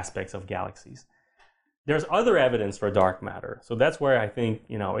those aspects of galaxies. There's other evidence for dark matter. So that's where I think,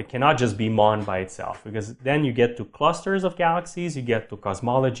 it cannot just be MOND by itself, because then you get to clusters of galaxies, you get to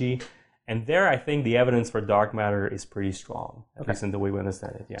cosmology, and there I think the evidence for dark matter is pretty strong, at least in the way we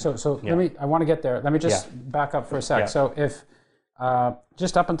understand it. Yeah. So I want to get there. Let me just back up for a sec. Yeah. So if,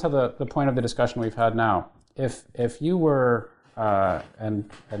 just up until the point of the discussion we've had now, if you were, and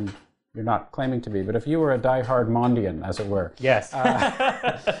you're not claiming to be, but if you were a diehard Mondian, as it were. Yes.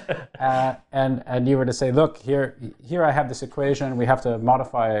 And you were to say, look, here I have this equation. We have to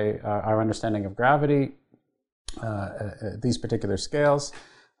modify our understanding of gravity, these particular scales,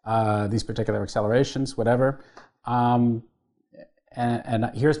 these particular accelerations, whatever. And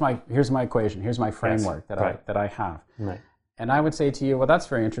here's my equation. Here's my framework that I have. Right. And I would say to you, well, that's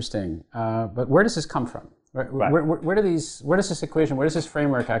very interesting. But where does this come from? Where does this equation, where does this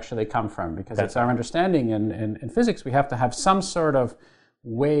framework actually come from? Because it's our understanding in physics, we have to have some sort of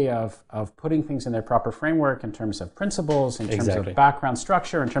way of putting things in their proper framework in terms of principles, in terms of background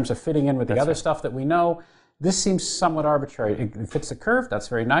structure, in terms of fitting in with the other stuff that we know. This seems somewhat arbitrary. It fits the curve, that's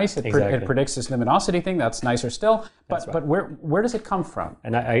very nice. It predicts this luminosity thing, that's nicer still. But where does it come from?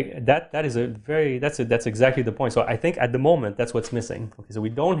 And that's exactly the point. So I think at the moment that's what's missing. Okay, so we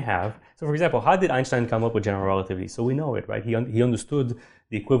don't have. So for example, how did Einstein come up with general relativity? So we know it, right? He understood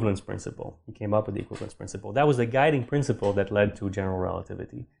the equivalence principle. He came up with the equivalence principle. That was the guiding principle that led to general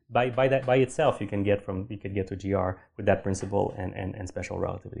relativity. By itself, you could get to GR with that principle and special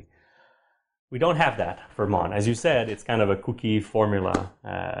relativity. We don't have that for MOND. As you said, it's kind of a cookie formula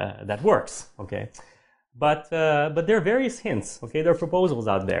that works, okay? But there are various hints, okay? There are proposals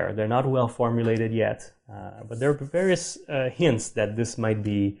out there. They're not well formulated yet, but there are various hints that this might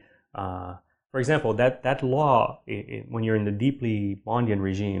be, for example, that law, when you're in the deeply Mondian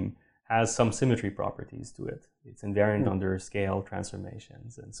regime, has some symmetry properties to it. It's invariant under scale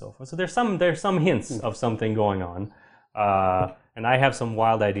transformations and so forth. So there's some hints of something going on. And I have some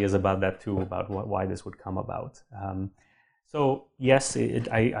wild ideas about that too, about why this would come about. So yes,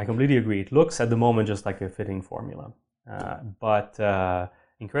 I completely agree. It looks at the moment just like a fitting formula, but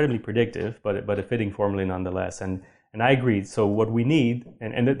incredibly predictive, but a fitting formula nonetheless. And I agree. So what we need,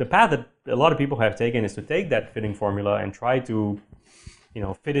 and the path that a lot of people have taken is to take that fitting formula and try to,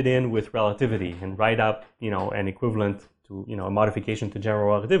 fit it in with relativity and write up, an equivalent to, a modification to general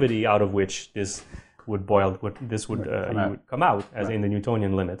relativity out of which this would come out as in the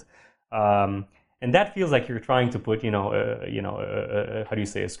Newtonian limit, and that feels like you're trying to put how do you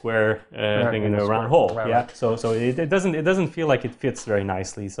say, a square thing in a round hole. So it doesn't feel like it fits very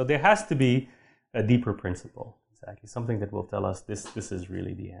nicely. So there has to be a deeper principle, exactly, something that will tell us this is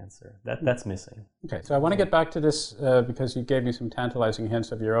really the answer. That's missing. Okay, so I want to get back to this because you gave me some tantalizing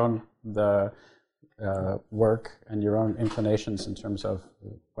hints of your own work and your own inclinations in terms of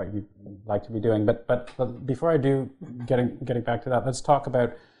what you'd like to be doing. But before I do, getting back to that, let's talk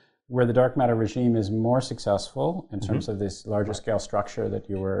about where the dark matter regime is more successful in terms of this larger scale structure that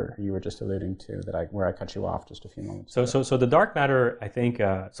you were just alluding to, where I cut you off just a few moments ago. So the dark matter, I think,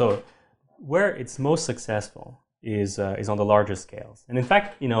 so where it's most successful is on the larger scales. And in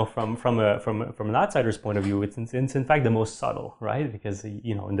fact, from an outsider's point of view, it's in fact the most subtle, right? Because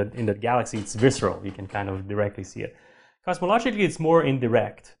in the galaxy, it's visceral. You can kind of directly see it. Cosmologically, it's more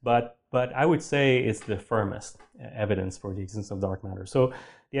indirect, but I would say it's the firmest evidence for the existence of dark matter. So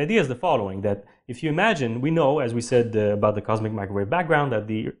the idea is the following, that if you imagine, we know, as we said about the cosmic microwave background, that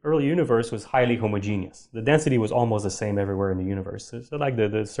the early universe was highly homogeneous. The density was almost the same everywhere in the universe. So like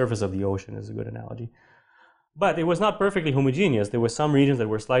the surface of the ocean is a good analogy. But it was not perfectly homogeneous. There were some regions that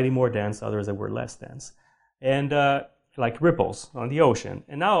were slightly more dense, others that were less dense. And like ripples on the ocean.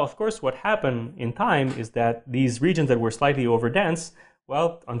 And now, of course, what happened in time is that these regions that were slightly overdense,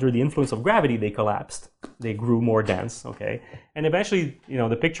 well, under the influence of gravity, they collapsed. They grew more dense, okay? And eventually,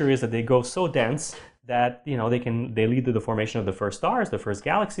 the picture is that they go so dense that, they lead to the formation of the first stars, the first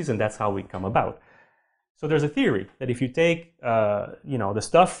galaxies, and that's how we come about. So there's a theory that if you take, the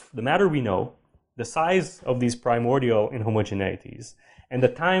matter we know, the size of these primordial inhomogeneities, and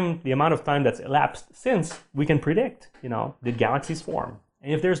the amount of time that's elapsed since, we can predict, did galaxies form?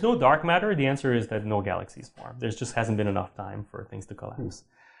 And if there's no dark matter, the answer is that no galaxies form. There just hasn't been enough time for things to collapse.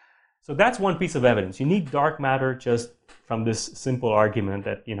 So that's one piece of evidence. You need dark matter just from this simple argument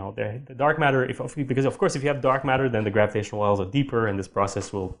that, the dark matter, because of course if you have dark matter, then the gravitational wells are deeper and this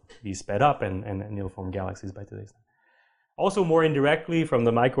process will be sped up and you'll form galaxies by today's time. Also, more indirectly, from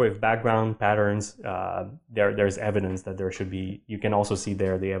the microwave background patterns, there's evidence that there should be, you can also see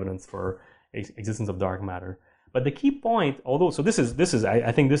there the evidence for existence of dark matter. But the key point,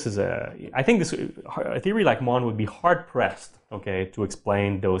 I think a theory like MOND would be hard pressed, okay, to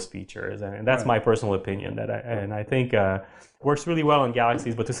explain those features, and that's my personal opinion. I think works really well in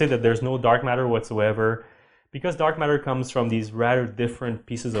galaxies. But to say that there's no dark matter whatsoever, because dark matter comes from these rather different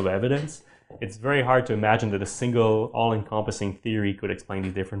pieces of evidence, it's very hard to imagine that a single, all-encompassing theory could explain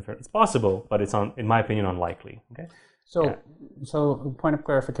these different. It's possible, but it's in my opinion, unlikely. Okay. So point of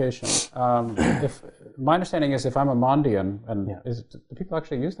clarification. If my understanding is, if I'm a Mondian, and do people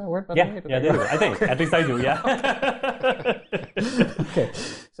actually use that word? By the way? They do. I think at least I do. Yeah. Okay.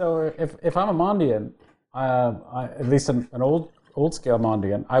 So if I'm a Mondian, at least an old scale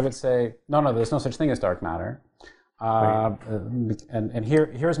Mondian, I would say no. There's no such thing as dark matter. And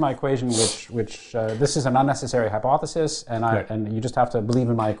here's my equation, which this is an unnecessary hypothesis, and you just have to believe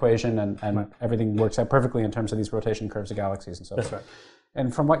in my equation, and everything works out perfectly in terms of these rotation curves of galaxies and so forth. That's right.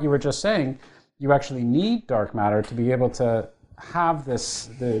 And from what you were just saying, you actually need dark matter to be able to have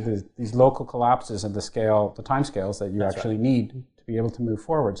these local collapses in the time scales that you actually need to be able to move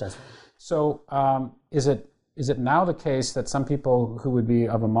forwards. That's right. So is it now the case that some people who would be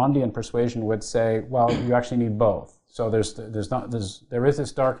of a Mondian persuasion would say, well, you actually need both? So there is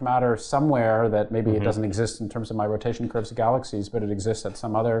this dark matter somewhere that maybe it doesn't exist in terms of my rotation curves of galaxies, but it exists at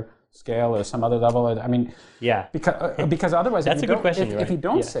some other scale or some other level. I mean, because otherwise, that's a good question. If you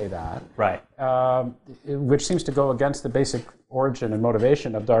don't say that, right, which seems to go against the basic origin and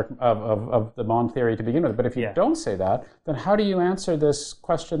motivation of the Mond theory to begin with. But if you don't say that, then how do you answer this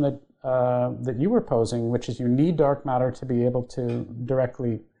question that you were posing, which is you need dark matter to be able to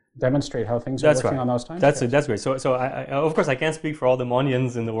directly demonstrate how things are working on those time scales? That's great. So I, of course, I can't speak for all the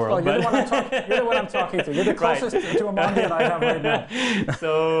Mondians in the world. Well, you're the one I'm talking to. You're the closest to a Mondian I have right now.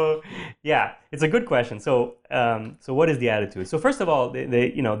 So, it's a good question. So, what is the attitude? So, first of all, to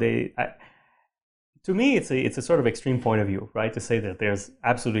me, it's a sort of extreme point of view, right? To say that there's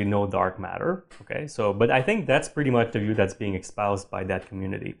absolutely no dark matter. Okay. So, but I think that's pretty much the view that's being espoused by that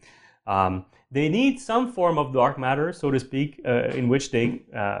community. They need some form of dark matter, so to speak, in which they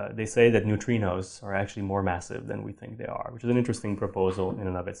say that neutrinos are actually more massive than we think they are, which is an interesting proposal in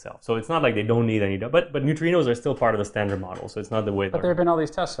and of itself. So it's not like they don't need any, but neutrinos are still part of the standard model, so it's not the way. But there have been all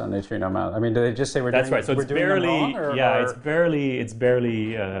these tests on neutrino matter. I mean, do they just say we're doing? That's right. So it's barely, it's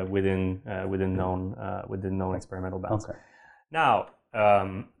barely within known experimental bounds. Okay. Now.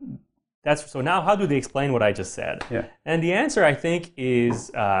 So now, how do they explain what I just said? Yeah. And the answer, I think, is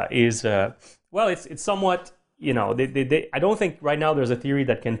it's somewhat, I don't think right now there's a theory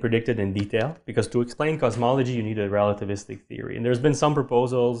that can predict it in detail, because to explain cosmology, you need a relativistic theory. And there's been some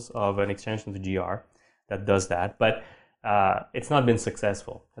proposals of an extension to GR that does that, but it's not been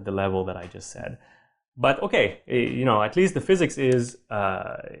successful at the level that I just said. But okay, at least the physics is,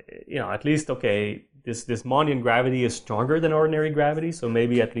 at least, okay, this Mondian gravity is stronger than ordinary gravity, so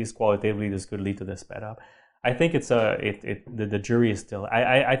maybe at least qualitatively this could lead to the sped up. I think it's the jury is still.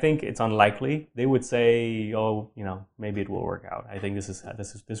 I think it's unlikely. They would say, maybe it will work out. I think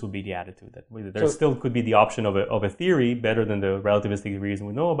this would be the attitude that there still could be the option of a theory better than the relativistic reason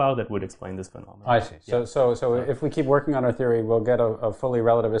we know about that would explain this phenomenon. I see. Yeah. So if we keep working on our theory, we'll get a fully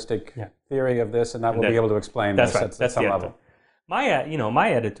relativistic theory of this, and that will be able to explain this at some level. My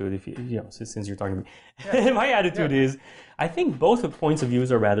attitude, since you're talking to me, my attitude is, I think both points of views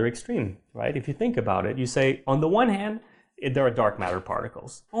are rather extreme, right? If you think about it, you say, on the one hand, there are dark matter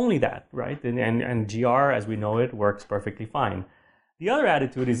particles, only that, right? And GR, as we know it, works perfectly fine. The other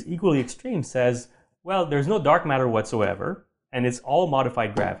attitude is equally extreme, says, well, there's no dark matter whatsoever, and it's all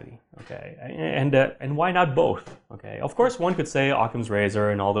modified gravity, okay? And why not both, okay? Of course, one could say Occam's razor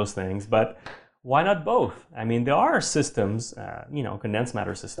and all those things, but why not both? I mean, there are systems, condensed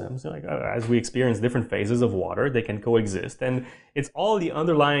matter systems, as we experience different phases of water, they can coexist. And it's all the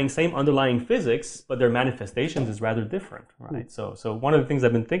same underlying physics, but their manifestations is rather different, right? So one of the things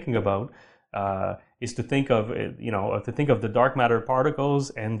I've been thinking about is to think of, the dark matter particles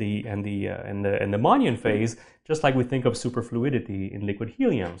and the Mondian phase, just like we think of superfluidity in liquid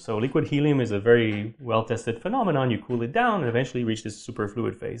helium. So liquid helium is a very well-tested phenomenon. You cool it down and eventually reach this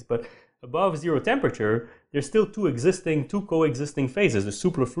superfluid phase. But above zero temperature, there's still two coexisting phases, the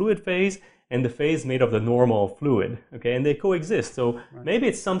superfluid phase and the phase made of the normal fluid, okay? And they coexist. So maybe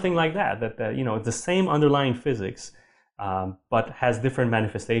it's something like that it's the same underlying physics, but has different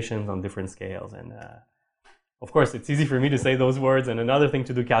manifestations on different scales. And of course, it's easy for me to say those words, and another thing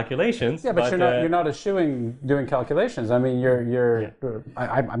to do calculations. Yeah, but you're not eschewing doing calculations. I mean,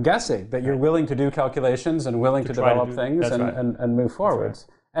 I'm guessing that you're willing to do calculations and willing to develop things and move forwards.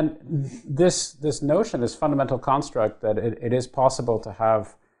 Right. And this notion, this fundamental construct that it is possible to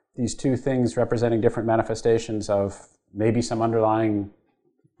have these two things representing different manifestations of maybe some underlying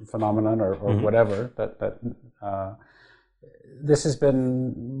phenomenon or whatever, this has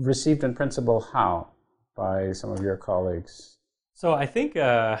been received in principle how by some of your colleagues? So I think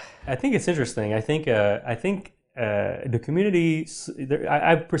it's interesting. I think the community.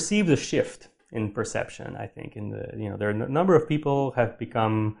 I've perceived a shift in perception. I think there are a number of people have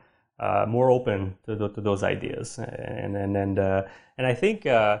become more open to those ideas, and I think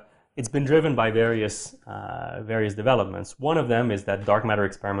it's been driven by various developments. One of them is that dark matter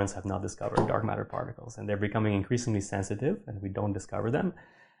experiments have not discovered dark matter particles, and they're becoming increasingly sensitive, and we don't discover them.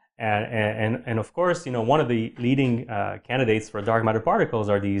 And of course, one of the leading candidates for dark matter particles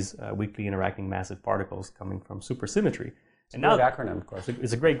are these weakly interacting massive particles coming from supersymmetry. It's a great acronym, of course.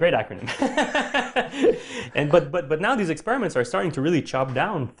 It's a great acronym. But now these experiments are starting to really chop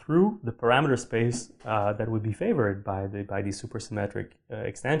down through the parameter space that would be favored by these supersymmetric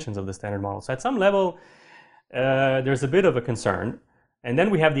extensions of the standard model. So at some level, there's a bit of a concern. And then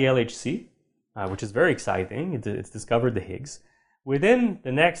we have the LHC, which is very exciting. It's discovered the Higgs. Within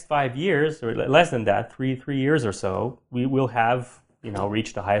the next 5 years, or less than that, three years or so, we will have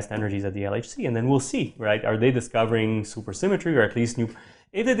reach the highest energies at the LHC, and then we'll see, right? Are they discovering supersymmetry, or at least new?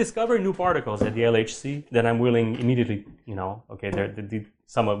 If they discover new particles at the LHC, then I'm willing immediately, okay,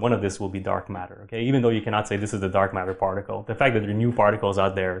 one of this will be dark matter, okay? Even though you cannot say this is the dark matter particle, the fact that there are new particles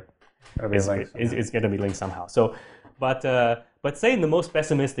out there is going to be linked somehow. So, but say in the most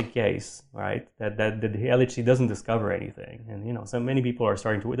pessimistic case, right, that the LHC doesn't discover anything, and so many people are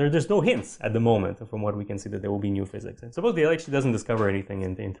starting to. There's no hints at the moment from what we can see that there will be new physics. And suppose the LHC doesn't discover anything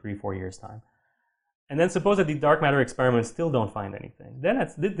in 3-4 years' time, and then suppose that the dark matter experiments still don't find anything. Then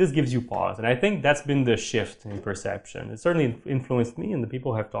this gives you pause, and I think that's been the shift in perception. It certainly influenced me, and the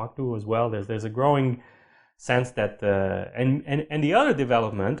people I've talked to as well. There's a growing sense that and the other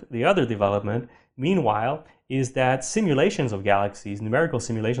development, meanwhile, is that simulations of galaxies, numerical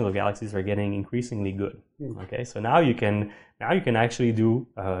simulations of galaxies, are getting increasingly good. Okay, so now you can actually do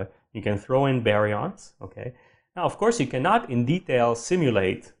you can throw in baryons. Okay, now of course you cannot in detail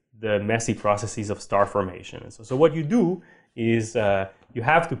simulate the messy processes of star formation. So what you do is you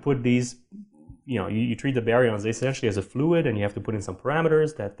have to put these. You treat the baryons essentially as a fluid, and you have to put in some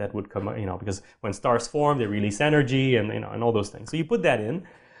parameters that would come. Because when stars form, they release energy, and all those things. So you put that in.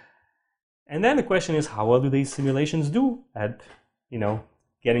 And then the question is, how well do these simulations do at,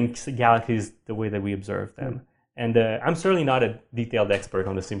 getting galaxies the way that we observe them? And I'm certainly not a detailed expert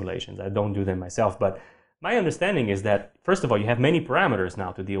on the simulations. I don't do them myself. But my understanding is that, first of all, you have many parameters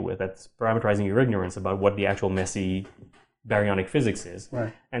now to deal with. That's parameterizing your ignorance about what the actual messy baryonic physics is.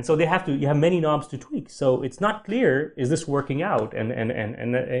 Right. And so you have many knobs to tweak. So it's not clear, is this working out? And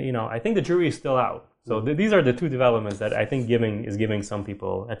I think the jury is still out. So these are the two developments that I think is giving some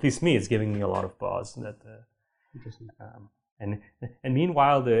people, at least me, it's giving me a lot of pause. Interesting. And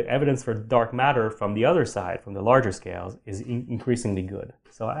meanwhile, the evidence for dark matter from the other side, from the larger scales, is increasingly good.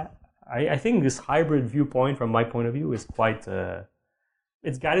 So I think this hybrid viewpoint, from my point of view, is quite.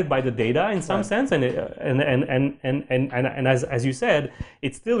 It's guided by the data in some sense, and as you said,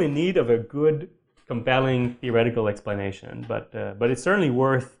 it's still in need of a good, compelling theoretical explanation. But it's certainly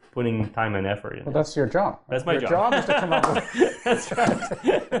worth putting time and effort in. Well, that's your job. That's my job. Your job is to come up with. That's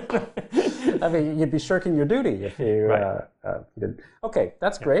right. I mean, you'd be shirking your duty if you, you didn't. Okay,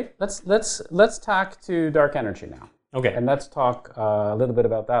 that's great. Let's talk to dark energy now. Okay. And let's talk a little bit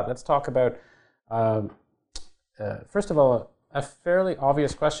about that. Let's talk about first of all, a fairly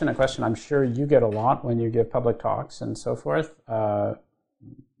obvious question, a question I'm sure you get a lot when you give public talks and so forth.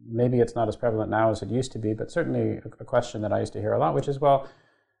 Maybe it's not as prevalent now as it used to be, but certainly a question that I used to hear a lot, which is, well,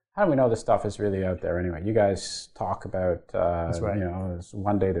 how do we know this stuff is really out there anyway? You guys talk about, That's right.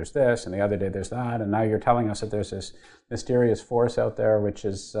 One day there's this, and the other day there's that, and now you're telling us that there's this mysterious force out there which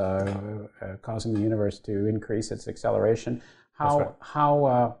is causing the universe to increase its acceleration. How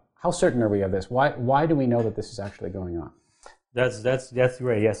certain are we of this? Why do we know that this is actually going on? That's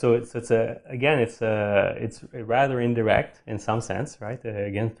great. Yeah. So it's rather indirect in some sense, right?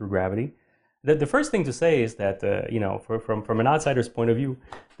 Again, through gravity. The first thing to say is that from an outsider's point of view,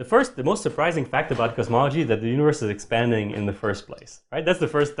 the most surprising fact about cosmology is that the universe is expanding in the first place, right? That's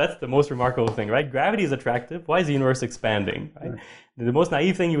the most remarkable thing, right? Gravity is attractive. Why is the universe expanding? Right? The most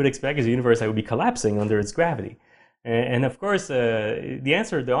naive thing you would expect is a universe that would be collapsing under its gravity. And of course,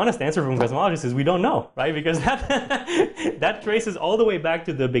 the honest answer from cosmologists is we don't know, right? Because that traces all the way back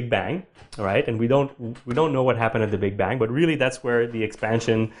to the Big Bang, right? And we don't know what happened at the Big Bang, but really that's where the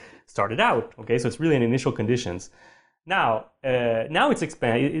expansion started out. Okay, so it's really in initial conditions. Now it's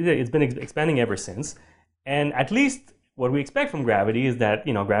been expanding ever since, and at least what we expect from gravity is that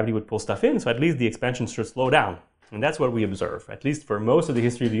gravity would pull stuff in, so at least the expansion should slow down, and that's what we observe. At least for most of the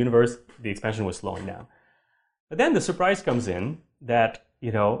history of the universe, the expansion was slowing down. But then the surprise comes in that,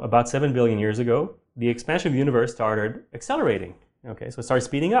 about 7 billion years ago, the expansion of the universe started accelerating. Okay, so it started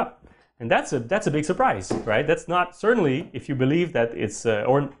speeding up. And that's a big surprise, right? That's not, certainly, if you believe that it's,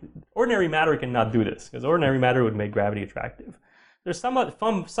 ordinary matter cannot do this, because ordinary matter would make gravity attractive. There's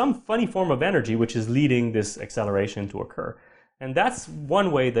some funny form of energy which is leading this acceleration to occur. And that's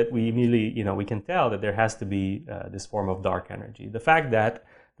one way that we immediately, we can tell that there has to be this form of dark energy. The fact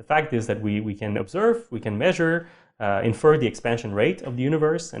is that we can observe, we can measure, infer the expansion rate of the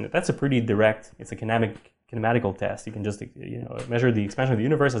universe, and that's a pretty direct, it's a kinematical test. You can just measure the expansion of the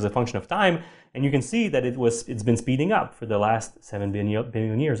universe as a function of time, and you can see that it's been speeding up for the last 7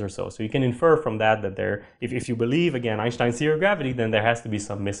 billion years or so. So you can infer from that there, if you believe, again, Einstein's theory of gravity, then there has to be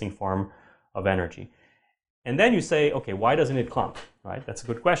some missing form of energy. And then you say, okay, why doesn't it clump, right? That's a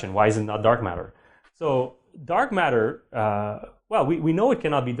good question. Why is it not dark matter? So dark matter, we know it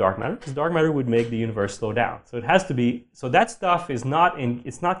cannot be dark matter because dark matter would make the universe slow down. So it has to be. So that stuff it's not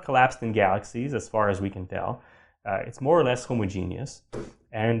collapsed in galaxies as far as we can tell. It's more or less homogeneous,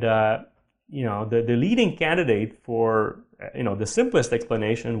 and the leading candidate for the simplest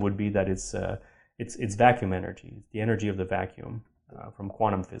explanation would be that it's vacuum energy, it's the energy of the vacuum from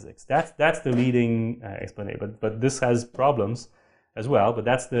quantum physics. That's the leading explanation. But this has problems as well. But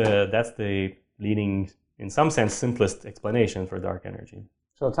that's the leading, in some sense, simplest explanation for dark energy.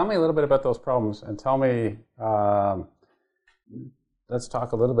 So tell me a little bit about those problems, and tell me, let's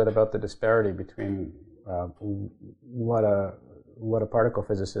talk a little bit about the disparity between what a particle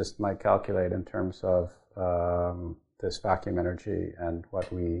physicist might calculate in terms of this vacuum energy and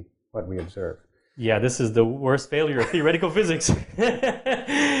what we observe. Yeah, this is the worst failure of theoretical physics.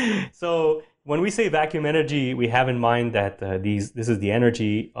 So when we say vacuum energy, we have in mind that this is the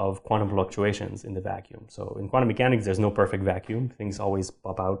energy of quantum fluctuations in the vacuum. So in quantum mechanics, there's no perfect vacuum. Things always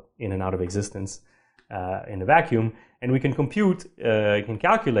pop out in and out of existence in the vacuum. And we can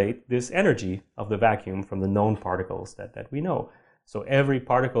calculate this energy of the vacuum from the known particles that we know. So every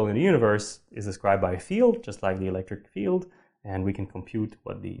particle in the universe is described by a field, just like the electric field. And we can compute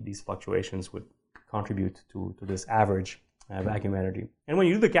what these fluctuations would contribute to this average vacuum energy. And when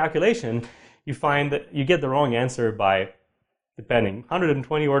you do the calculation, you find that you get the wrong answer by, depending,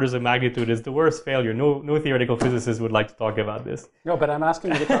 120 orders of magnitude is the worst failure. No theoretical physicist would like to talk about this. No, but I'm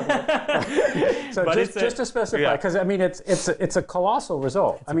asking you to talk about So just to specify, because I mean it's a colossal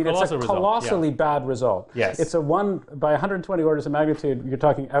result. It's a colossally bad result. Yes. It's a 1 by 120 orders of magnitude. You're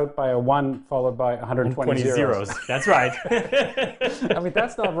talking out by a 1 followed by 120 zeros. That's right. I mean,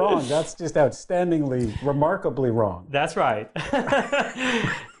 that's not wrong. That's just outstandingly, remarkably wrong. That's right.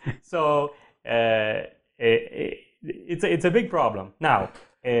 So it's a big problem. Now,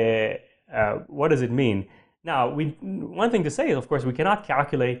 what does it mean? Now, one thing to say is, of course, we cannot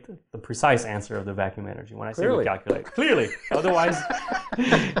calculate the precise answer of the vacuum energy. When I say we calculate, clearly, otherwise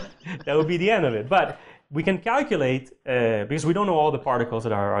that would be the end of it. But we can calculate, because we don't know all the particles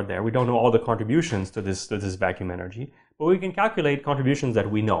that are there, we don't know all the contributions to this vacuum energy, but we can calculate contributions that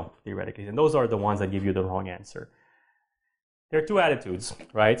we know, theoretically, and those are the ones that give you the wrong answer. There are two attitudes,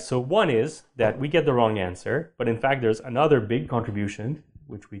 right? So one is that we get the wrong answer, but in fact there's another big contribution,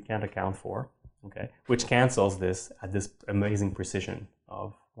 which we can't account for, okay, which cancels this at this amazing precision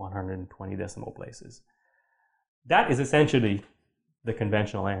of 120 decimal places. That is essentially the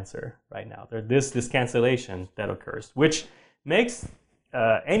conventional answer right now. There's this cancellation that occurs, which makes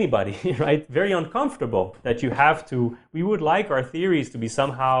anybody, right, very uncomfortable that you have to, we would like our theories to be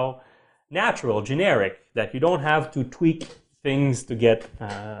somehow natural, generic, that you don't have to tweak things to get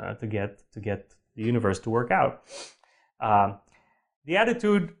the universe to work out. The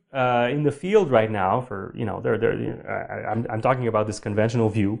attitude in the field right now, for I'm talking about this conventional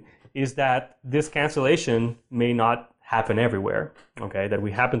view, is that this cancellation may not happen everywhere. Okay, that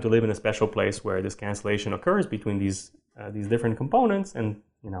we happen to live in a special place where this cancellation occurs between these different components, and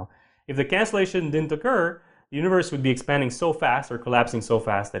if the cancellation didn't occur, the universe would be expanding so fast or collapsing so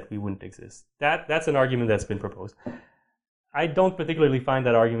fast that we wouldn't exist. That's an argument that's been proposed. I don't particularly find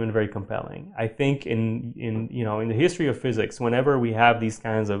that argument very compelling. I think in the history of physics, whenever we have these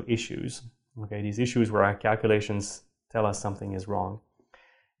kinds of issues, okay, these issues where our calculations tell us something is wrong,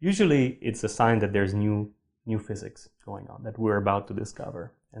 usually it's a sign that there's new physics going on that we're about to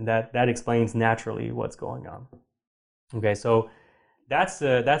discover, and that explains naturally what's going on. Okay, so that's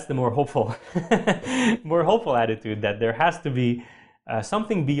the more hopeful attitude, that there has to be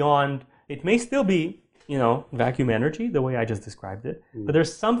something beyond. It may still be vacuum energy, the way I just described it. But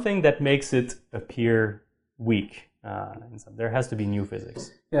there's something that makes it appear weak. There has to be new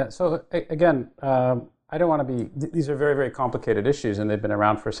physics. Yeah, so again, I don't want to be, these are very, very complicated issues, and they've been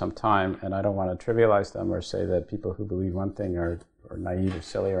around for some time, and I don't want to trivialize them or say that people who believe one thing are naive or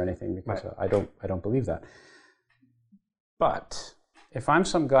silly or anything, because I don't believe that. But if I'm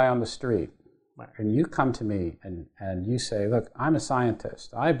some guy on the street, and you come to me and you say, look, I'm a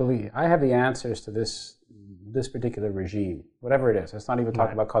scientist. I believe I have the answers to this particular regime, whatever it is. Let's not even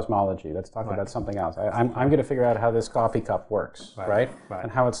talk about cosmology. Let's talk about something else. I'm going to figure out how this coffee cup works, right?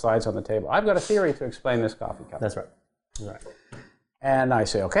 And how it slides on the table. I've got a theory to explain this coffee cup. That's right. And I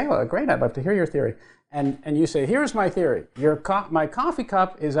say, okay, well, great. I'd love to hear your theory. And you say, here's my theory. My coffee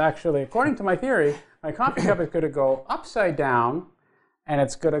cup is actually, according to my theory, my coffee cup is going to go upside down, and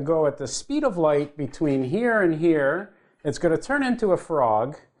it's going to go at the speed of light between here and here. It's going to turn into a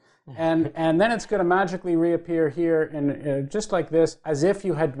frog, and then it's going to magically reappear here, in just like this, as if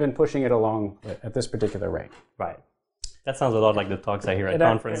you had been pushing it along at this particular rate. Right. That sounds a lot like the talks I hear at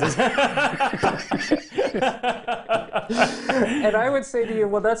conferences. And I would say to you,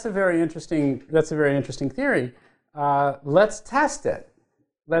 well, that's a very interesting theory. Let's test it.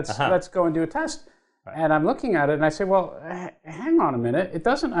 Let's go and do a test. Right. And I'm looking at it and I say, well, hang on a minute. It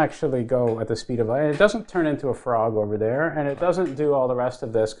doesn't actually go at the speed of light. It doesn't turn into a frog over there, and it doesn't do all the rest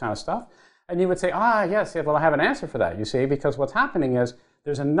of this kind of stuff. And you would say, yes, well, I have an answer for that, you see, because what's happening is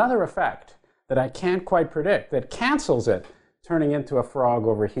there's another effect that I can't quite predict that cancels it turning into a frog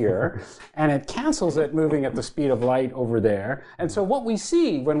over here, and it cancels it moving at the speed of light over there. And so what we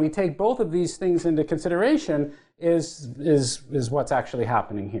see when we take both of these things into consideration is what's actually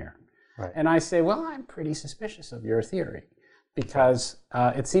happening here. Right. And I say, well, I'm pretty suspicious of your theory, because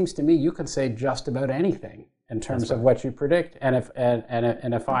it seems to me you can say just about anything in terms of what you predict, and if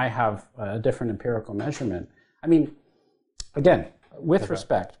I have a different empirical measurement. I mean, again, with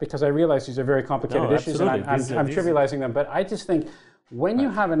respect, because I realize these are very complicated issues, and I'm trivializing them, but I just think when you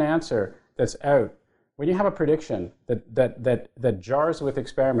have an answer that's out, when you have a prediction that jars with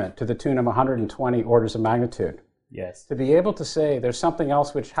experiment to the tune of 120 orders of magnitude, yes, to be able to say there's something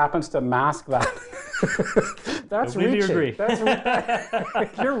else which happens to mask that, that's reaching. Agree.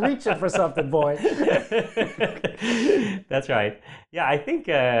 You're reaching for something, boy. That's right. Yeah, I think,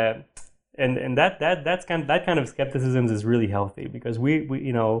 and that kind of skepticism is really healthy, because we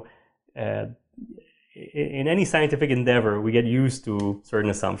in any scientific endeavor we get used to certain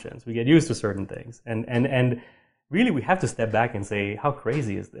assumptions, we get used to certain things, and really we have to step back and say, how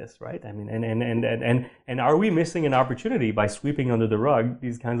crazy is this, right? I mean, and are we missing an opportunity by sweeping under the rug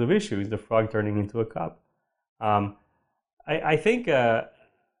these kinds of issues, the frog turning into a cup? I think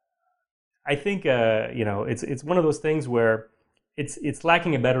it's one of those things where it's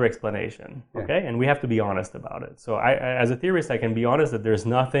lacking a better explanation, okay? And we have to be honest about it. So as a theorist, I can be honest that there's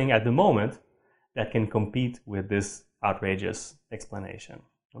nothing at the moment that can compete with this outrageous explanation.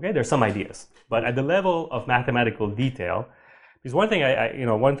 Okay, there's some ideas, but at the level of mathematical detail, because one thing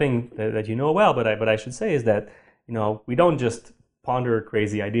one thing that you know well, but I should say is that we don't just ponder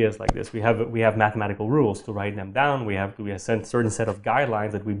crazy ideas like this. We have mathematical rules to write them down. We have a certain set of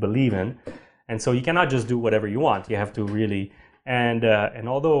guidelines that we believe in, and so you cannot just do whatever you want. You have to really and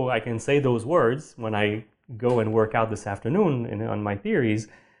although I can say those words when I go and work out this afternoon on my theories,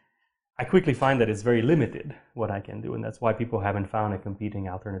 I quickly find that it's very limited what I can do, and that's why people haven't found a competing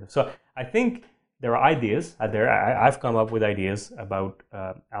alternative. So I think there are ideas out there. I've come up with ideas about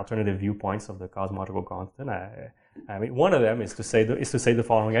alternative viewpoints of the cosmological constant. I mean, one of them is to say the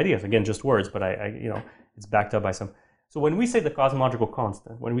following ideas. Again, just words, but it's backed up by some. So when we say the cosmological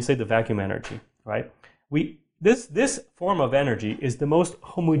constant, when we say the vacuum energy, right? This form of energy is the most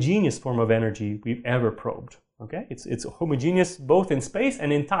homogeneous form of energy we've ever probed. Okay, it's homogeneous both in space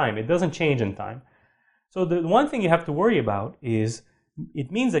and in time. It doesn't change in time. So the one thing you have to worry about is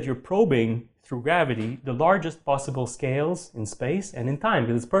it means that you're probing through gravity the largest possible scales in space and in time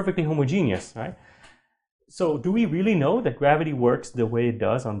because it's perfectly homogeneous, right? So do we really know that gravity works the way it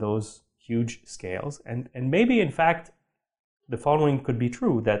does on those huge scales? And maybe in fact the following could be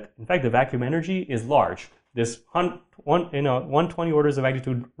true, that in fact the vacuum energy is large. This 120 orders of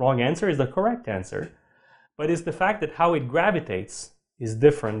magnitude wrong answer is the correct answer. But it's the fact that how it gravitates is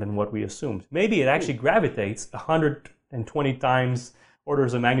different than what we assumed. Maybe it actually gravitates 120 times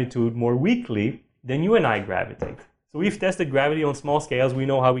orders of magnitude more weakly than you and I gravitate. So we've tested gravity on small scales. We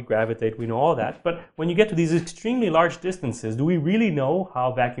know how we gravitate. We know all that. But when you get to these extremely large distances, do we really know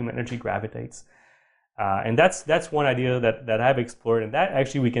how vacuum energy gravitates? And that's one idea that I've explored. And that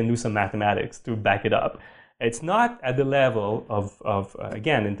actually we can do some mathematics to back it up. It's not at the level of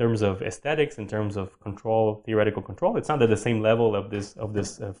again, in terms of aesthetics, in terms of control, theoretical control. It's not at the same level of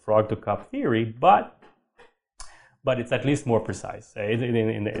this frog to cup theory, but it's at least more precise.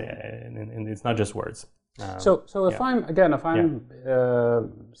 And it's not just words. So if I'm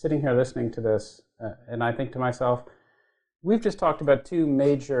sitting here listening to this, and I think to myself, we've just talked about two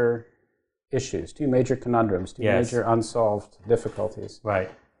major issues, two major conundrums, two major unsolved difficulties.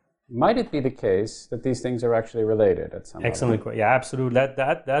 Right. Might it be the case that these things are actually related at some Excellent level? Yeah, absolutely.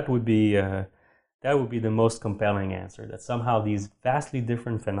 That would be the most compelling answer. That somehow these vastly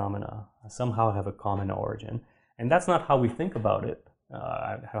different phenomena somehow have a common origin, and that's not how we think about it.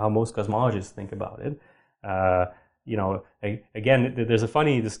 How most cosmologists think about it. Again, there's a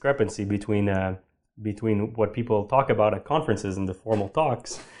funny discrepancy between what people talk about at conferences and the formal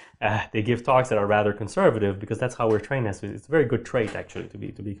talks. They give talks that are rather conservative because that's how we're trained. It's a very good trait actually to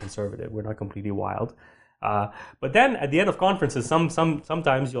be conservative. We're not completely wild. But then at the end of conferences,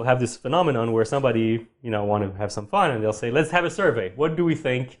 sometimes you'll have this phenomenon where somebody want to have some fun and they'll say, "Let's have a survey. What do we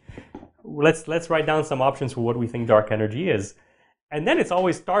think? Let's write down some options for what we think dark energy is." And then it's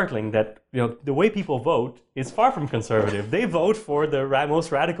always startling that the way people vote is far from conservative. They vote for the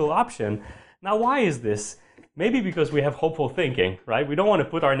most radical option. Now, why is this? Maybe because we have hopeful thinking, right? We don't want to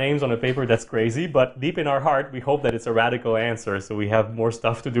put our names on a paper that's crazy, but deep in our heart, we hope that it's a radical answer, so we have more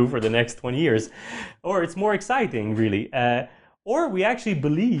stuff to do for the next 20 years. Or it's more exciting, really. Or we actually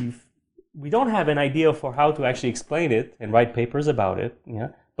believe, we don't have an idea for how to actually explain it and write papers about it,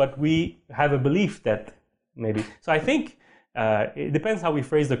 but we have a belief that maybe. So I think it depends how we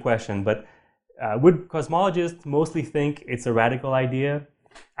phrase the question, but would cosmologists mostly think it's a radical idea?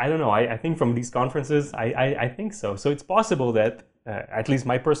 I don't know. I think from these conferences, I think so. So it's possible that, at least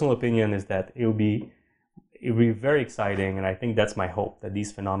my personal opinion is that it would be very exciting, and I think that's my hope, that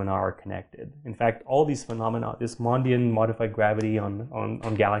these phenomena are connected. In fact, all these phenomena, this Mondian modified gravity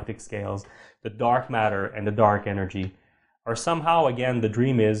on galactic scales, the dark matter and the dark energy, are somehow, again, the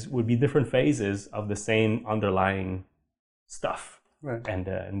dream would be different phases of the same underlying stuff. Right.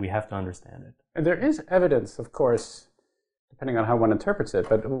 And we have to understand it. And there is evidence, of course, depending on how one interprets it,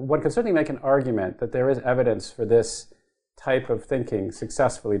 but one can certainly make an argument that there is evidence for this type of thinking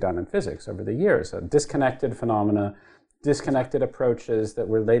successfully done in physics over the years. So disconnected phenomena, disconnected approaches that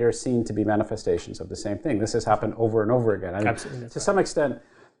were later seen to be manifestations of the same thing. This has happened over and over again. I mean, absolutely. To some extent,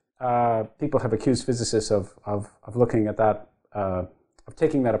 people have accused physicists of looking at that, of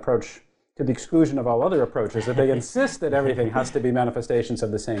taking that approach to the exclusion of all other approaches, that they insist that everything has to be manifestations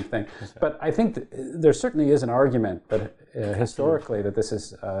of the same thing. But I think there certainly is an argument that historically that this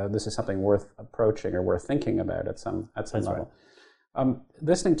is something worth approaching or worth thinking about at some level. Right.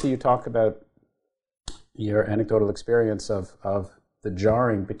 Listening to you talk about your anecdotal experience of the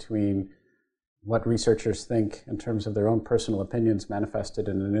jarring between what researchers think in terms of their own personal opinions manifested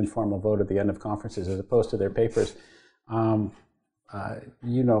in an informal vote at the end of conferences as opposed to their papers.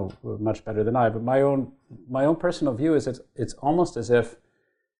 You know much better than I, but my own personal view is it's almost as if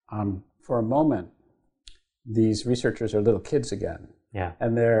for a moment these researchers are little kids again. Yeah.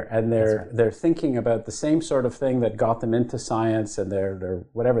 And they're thinking about the same sort of thing that got them into science, and they're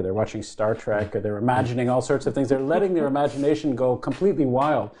watching Star Trek, or they're imagining all sorts of things. They're letting their imagination go completely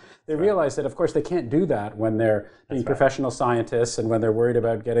wild. They realize that, of course, they can't do that when they're being professional scientists and when they're worried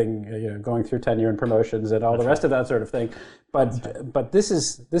about going through tenure and promotions and all the rest of that sort of thing. But this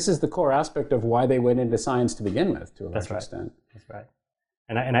is the core aspect of why they went into science to begin with, to a large extent. That's right.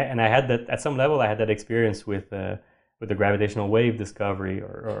 And I had that at some level. I had that experience with the gravitational wave discovery,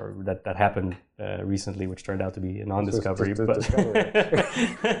 or that happened recently, which turned out to be a non-discovery.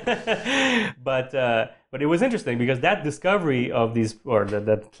 But it was interesting because that discovery of these, or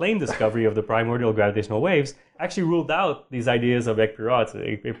that claimed discovery of the primordial gravitational waves, actually ruled out these ideas of a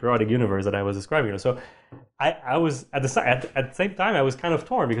periodic universe that I was describing. So I was at the same time I was kind of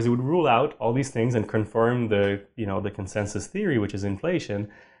torn, because it would rule out all these things and confirm the consensus theory, which is inflation,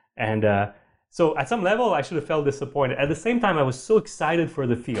 and so at some level, I should have felt disappointed. At the same time, I was so excited for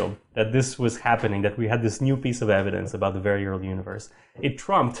the field that this was happening, that we had this new piece of evidence about the very early universe. It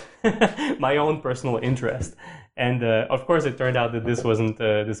trumped my own personal interest. And of course, it turned out that this wasn't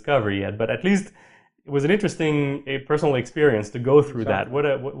a discovery yet, but at least it was an interesting personal experience to go through that.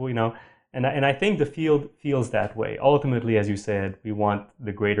 And I think the field feels that way. Ultimately, as you said, we want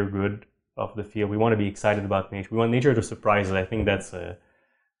the greater good of the field. We want to be excited about nature. We want nature to surprise us. I think that's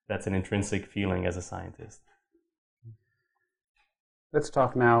an intrinsic feeling as a scientist. Let's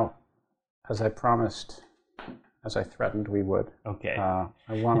talk now, as I promised, as I threatened we would. Okay. I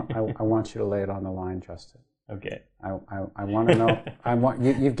want you to lay it on the line, Justin. Okay. I want to know.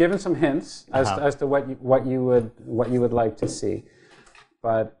 You've given some hints as to what you would like to see,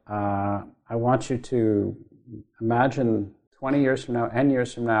 but I want you to imagine 20 years from now, N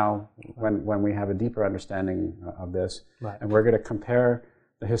years from now, when we have a deeper understanding of this, right. And we're going to compare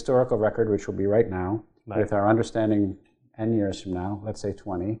the historical record, which will be right now, with our understanding N years from now, let's say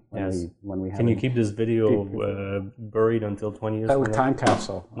 20, when we have. Can you keep this video buried until 20 years from now? Time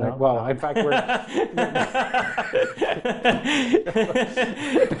capsule. No? Like, well, in fact, we're...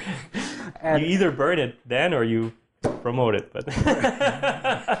 You either burn it then or you promote it, but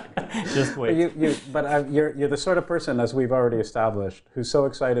just wait. You're the sort of person, as we've already established, who's so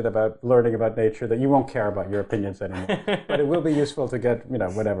excited about learning about nature that you won't care about your opinions anymore. But it will be useful to get,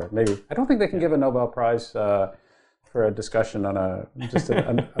 whatever. Maybe I don't think they can give a Nobel Prize for a discussion on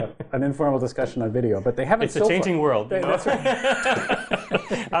an informal discussion on video, but they haven't. It's a changing world. That's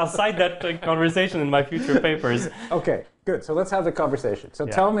right. I'll cite that conversation in my future papers. Okay, good. So let's have the conversation. So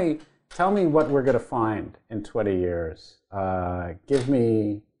tell me what we're going to find in 20 years. Give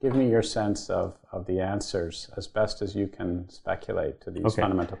me your sense of the answers as best as you can speculate to these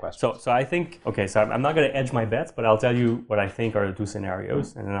fundamental questions. So I think, so I'm not going to edge my bets, but I'll tell you what I think are the two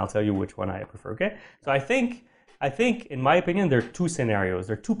scenarios, and then I'll tell you which one I prefer, okay? So I think, in my opinion, there are two scenarios.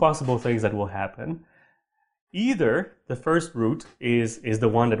 There are two possible things that will happen. Either the first route is the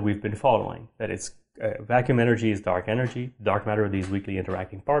one that we've been following, that it's vacuum energy is dark energy. Dark matter are these weakly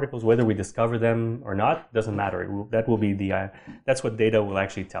interacting particles. Whether we discover them or not doesn't matter. That will be that's what data will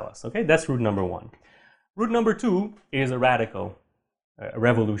actually tell us. Okay, that's route number one. Route number two is a radical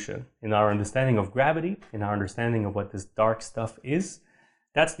revolution in our understanding of gravity, in our understanding of what this dark stuff is.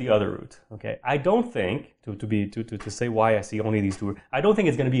 That's the other route. Okay, I don't think to say why I see only these two. I don't think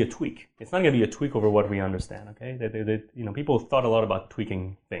it's going to be a tweak. It's not going to be a tweak over what we understand. Okay, people thought a lot about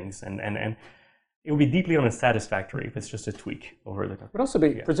tweaking things, and it would be deeply unsatisfactory if it's just a tweak over the. But also,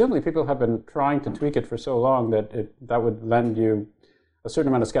 presumably, people have been trying to tweak it for so long that that would lend you a certain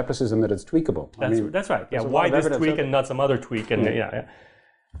amount of skepticism that it's tweakable. That's right. Yeah, why this tweak and not some other tweak? And yeah.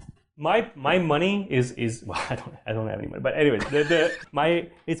 My money is well, I don't have any money, but anyways,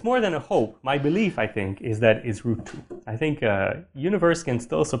 it's more than a hope. My belief, I think, is that it's route two. I think universe can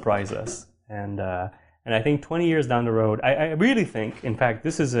still surprise us, and I think 20 years down the road, I really think, in fact,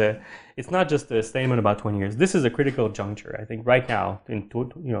 it's not just a statement about 20 years. This is a critical juncture. I think right now, in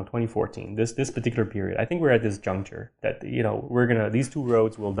 2014, this particular period, I think we're at this juncture that these two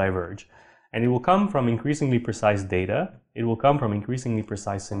roads will diverge, and it will come from increasingly precise data It will come from increasingly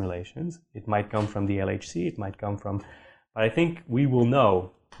precise simulations. It might come from the LHC. It might come from, but I think we will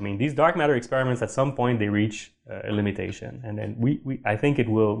know. I mean, these dark matter experiments, at some point, they reach a limitation, and then I think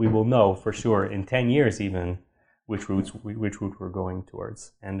we will know for sure in 10 years even which route we're going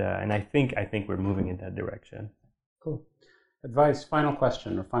towards, and I think we're moving in that direction. Cool. Advice. Final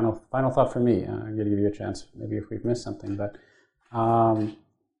question or final thought for me. I'm going to give you a chance. Maybe if we've missed something, but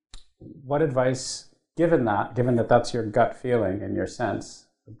what advice? Given that that's your gut feeling and your sense,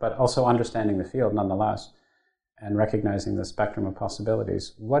 but also understanding the field nonetheless, and recognizing the spectrum of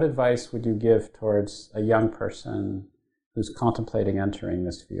possibilities, what advice would you give towards a young person who's contemplating entering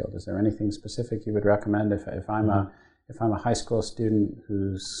this field? Is there anything specific you would recommend if I'm a high school student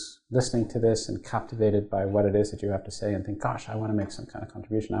who's listening to this and captivated by what it is that you have to say and think, gosh, I want to make some kind of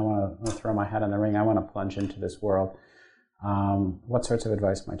contribution. I want to throw my hat in the ring. I want to plunge into this world. What sorts of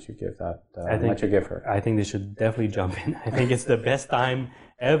advice might you give her? I think they should definitely jump in. I think it's the best time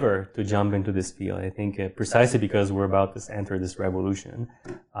ever to jump into this field. I think precisely because we're about to enter this revolution.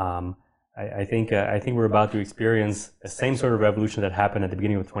 I think we're about to experience the same sort of revolution that happened at the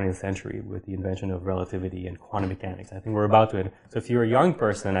beginning of the 20th century with the invention of relativity and quantum mechanics. I think we're about to. So if you're a young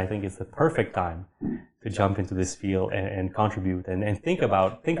person, I think it's the perfect time to jump into this field and contribute and think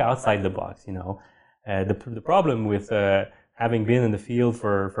outside the box. You know. The problem with having been in the field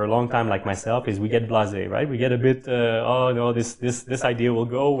for a long time, like myself, is we get blasé, right? We get a bit, oh no, this idea will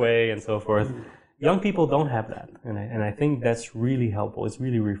go away and so forth. Young people don't have that, and I think that's really helpful. It's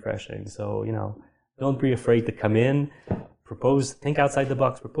really refreshing. So don't be afraid to come in, propose, think outside the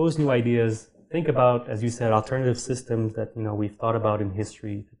box, propose new ideas, think about, as you said, alternative systems that we've thought about in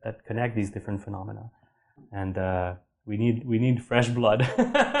history that connect these different phenomena, and we need fresh blood.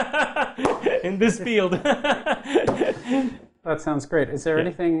 In this field. That sounds great. Is there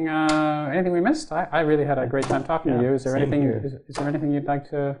anything we missed? I really had a great time talking to you. Is there anything you'd like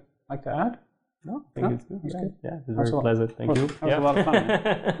to add? No, I think it's good. It's good. Yeah, it's very pleasant. Thank you. That was a lot of fun.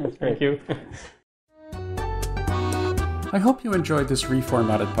 That's great. Thank you. I hope you enjoyed this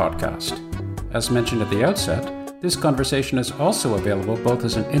reformatted podcast. As mentioned at the outset, this conversation is also available both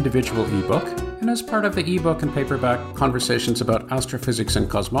as an individual ebook and as part of the ebook and paperback Conversations about Astrophysics and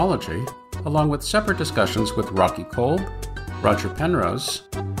Cosmology, along with separate discussions with Rocky Kolb, Roger Penrose,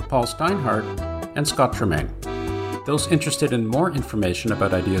 Paul Steinhardt, and Scott Tremaine. Those interested in more information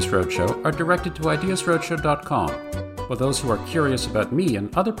about Ideas Roadshow are directed to ideasroadshow.com, while those who are curious about me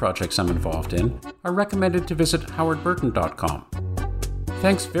and other projects I'm involved in are recommended to visit howardburton.com.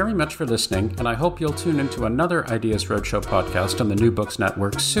 Thanks very much for listening, and I hope you'll tune into another Ideas Roadshow podcast on the New Books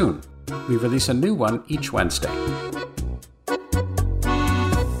Network soon. We release a new one each Wednesday.